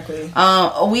about it. Exactly.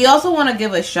 We also want to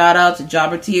give a shout out to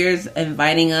Jobber Tears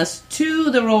inviting us to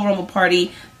the Royal Rumble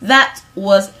party. That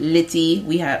was litty.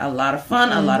 We had a lot of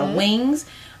fun, a lot of wings.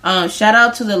 Shout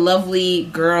out to the lovely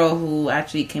girl who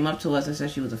actually came up to us and said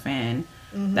she was a fan.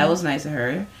 That was nice of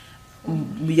her.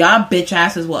 Y'all bitch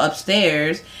asses were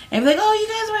upstairs and be like, oh, you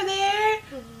guys were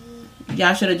there?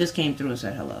 Y'all should have just came through and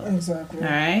said hello. Exactly.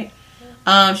 Alright?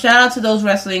 Shout out to those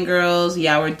wrestling girls.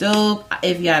 Y'all were dope.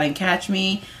 If y'all didn't catch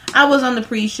me, I was on the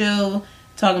pre-show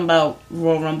talking about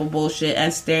Royal Rumble bullshit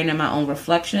and staring at my own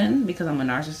reflection because I'm a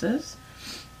narcissist.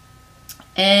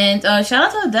 And shout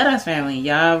out to the Deadass family.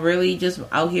 Y'all really just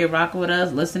out here rocking with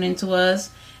us, listening to us,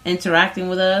 interacting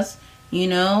with us,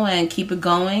 and keep it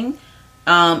going.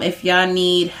 If y'all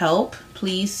need help,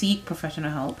 please seek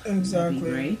professional help. Exactly. That'd be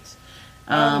great.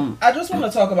 I just want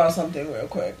to talk about something real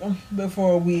quick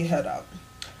before we head out.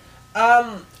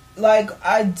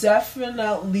 I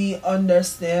definitely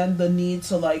understand the need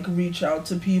to reach out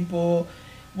to people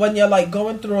when you're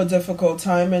going through a difficult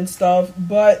time and stuff,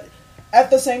 but at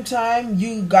the same time,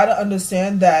 you gotta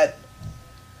understand that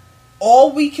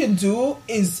all we can do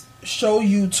is show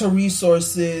you to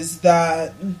resources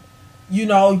that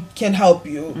can help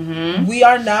you. We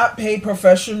are not paid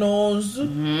professionals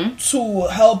to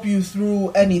help you through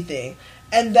anything.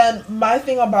 And then my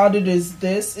thing about it is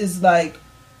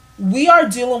we are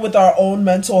dealing with our own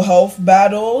mental health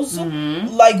battles.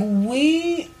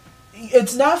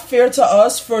 It's not fair to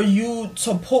us for you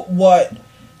to put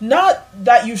not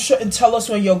that you shouldn't tell us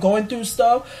when you're going through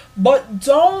stuff, but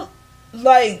don't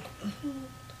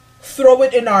throw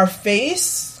it in our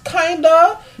face,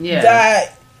 kinda. Yeah.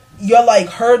 That you're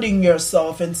hurting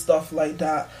yourself and stuff like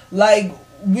that.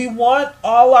 We want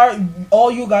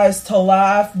all you guys to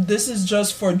laugh. This is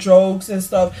just for jokes and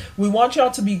stuff. We want y'all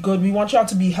to be good. We want y'all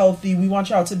to be healthy. We want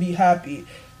y'all to be happy.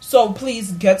 So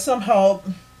please get some help.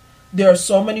 There are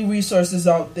so many resources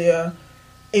out there.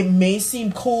 It may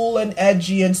seem cool and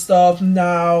edgy and stuff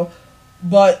now,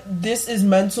 but this is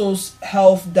mental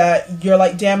health that you're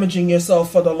damaging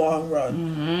yourself for the long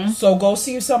run. So go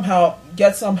see some help.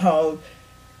 Get some help.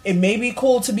 It may be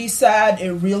cool to be sad.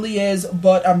 It really is.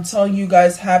 But I'm telling you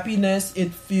guys, happiness,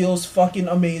 it feels fucking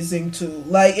amazing too.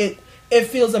 It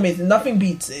feels amazing. Nothing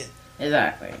beats it.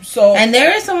 Exactly. So, and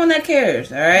there is someone that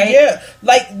cares, all right? Yeah.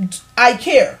 I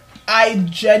care. I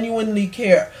genuinely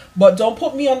care. But don't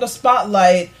put me on the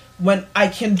spotlight when I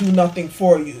can do nothing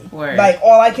for you. Word.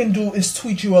 All I can do is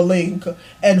tweet you a link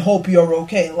and hope you're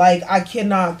okay. I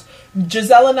cannot.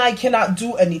 Giselle and I cannot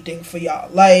do anything for y'all.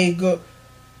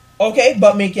 Okay,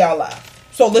 but make y'all laugh.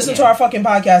 So listen to our fucking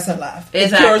podcast and laugh.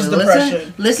 Exactly. It cures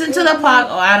depression. Listen to the podcast.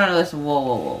 Oh, I don't know. Listen.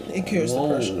 Whoa. It cures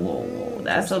depression. Whoa.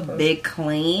 That's a big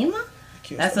claim.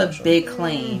 That's a big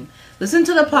claim. Listen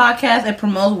to the podcast. It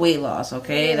promotes weight loss.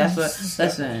 Okay, that's what.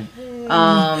 Listen.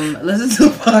 Listen to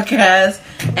the podcast,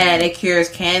 and it cures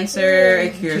cancer.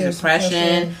 It cures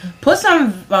depression. Put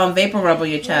some vapor rub on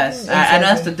your chest. Exactly. I know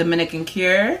that's the Dominican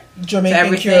cure.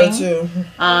 Jamaican cure too.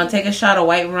 Take a shot of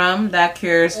white rum that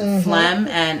cures phlegm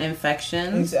and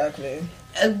infections. Exactly.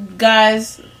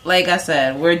 Guys, like I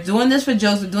said, we're doing this for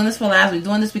jokes. We're doing this for laughs. We're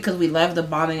doing this because we love the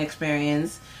bonding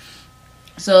experience.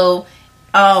 So.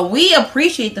 We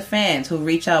appreciate the fans who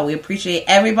reach out. We appreciate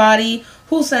everybody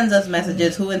who sends us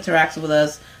messages, who interacts with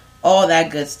us, all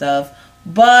that good stuff.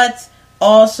 But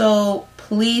also,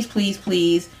 please, please,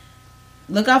 please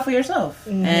look out for yourself.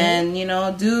 And,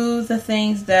 do the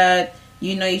things that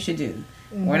you should do.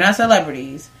 We're not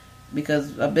celebrities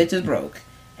because a bitch is broke.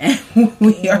 And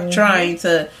we are trying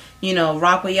to,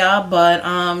 rock with y'all. But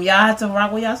y'all have to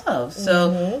rock with yourselves.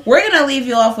 So we're going to leave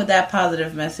you off with that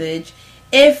positive message.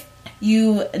 If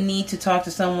you need to talk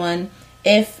to someone,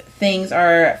 if things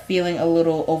are feeling a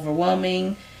little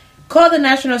overwhelming, call the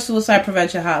National Suicide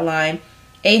Prevention Hotline,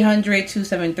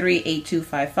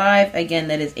 800-273-8255. Again,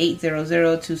 that is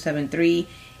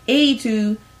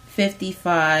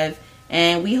 800-273-8255.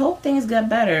 And we hope things get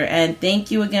better. And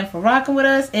thank you again for rocking with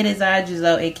us. It is I,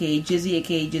 Giselle, a.k.a. Jizzy,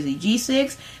 a.k.a. Jizzy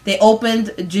G6. They opened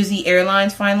Jizzy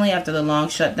Airlines finally after the long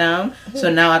shutdown. So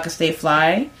now I can stay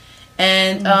fly.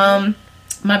 And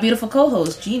my beautiful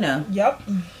co-host, Gina. Yep.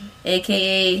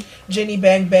 A.k.a. Jenny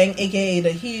Bang Bang, a.k.a.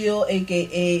 The Heel,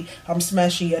 a.k.a. I'm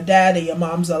smashing your dad and your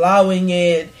mom's allowing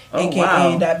it,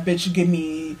 a.k.a. that bitch give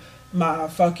me my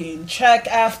fucking check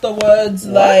afterwards.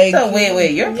 What like,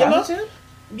 wait, you're a prostitute?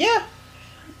 Yeah.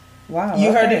 Wow.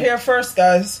 You heard it here first,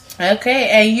 guys. Okay,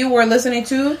 and you were listening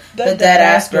to the Dead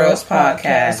Ass Girls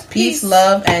Podcast. Peace,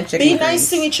 love, and chicken Be nice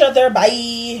to each other.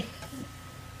 Bye.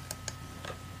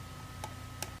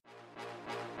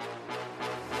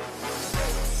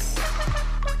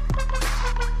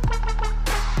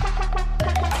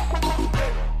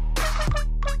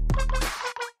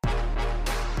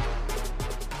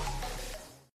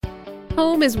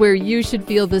 Home is where you should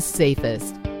feel the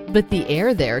safest, but the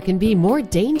air there can be more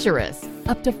dangerous,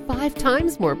 up to 5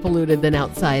 times more polluted than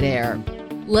outside air.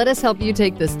 Let us help you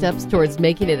take the steps towards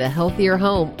making it a healthier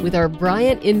home with our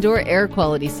Bryant Indoor Air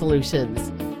Quality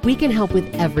Solutions. We can help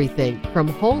with everything from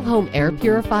whole home air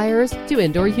purifiers to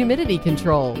indoor humidity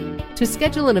control. To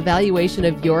schedule an evaluation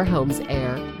of your home's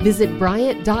air, visit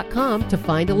Bryant.com to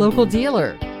find a local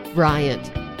dealer. Bryant,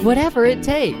 whatever it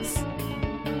takes.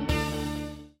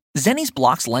 Zenni's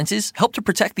Blocks lenses help to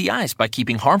protect the eyes by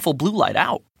keeping harmful blue light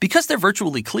out. Because they're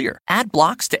virtually clear, add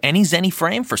blocks to any Zenni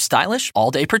frame for stylish,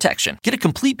 all-day protection. Get a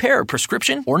complete pair of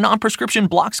prescription or non-prescription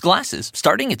blocks glasses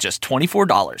starting at just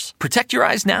 $24. Protect your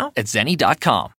eyes now at Zenni.com.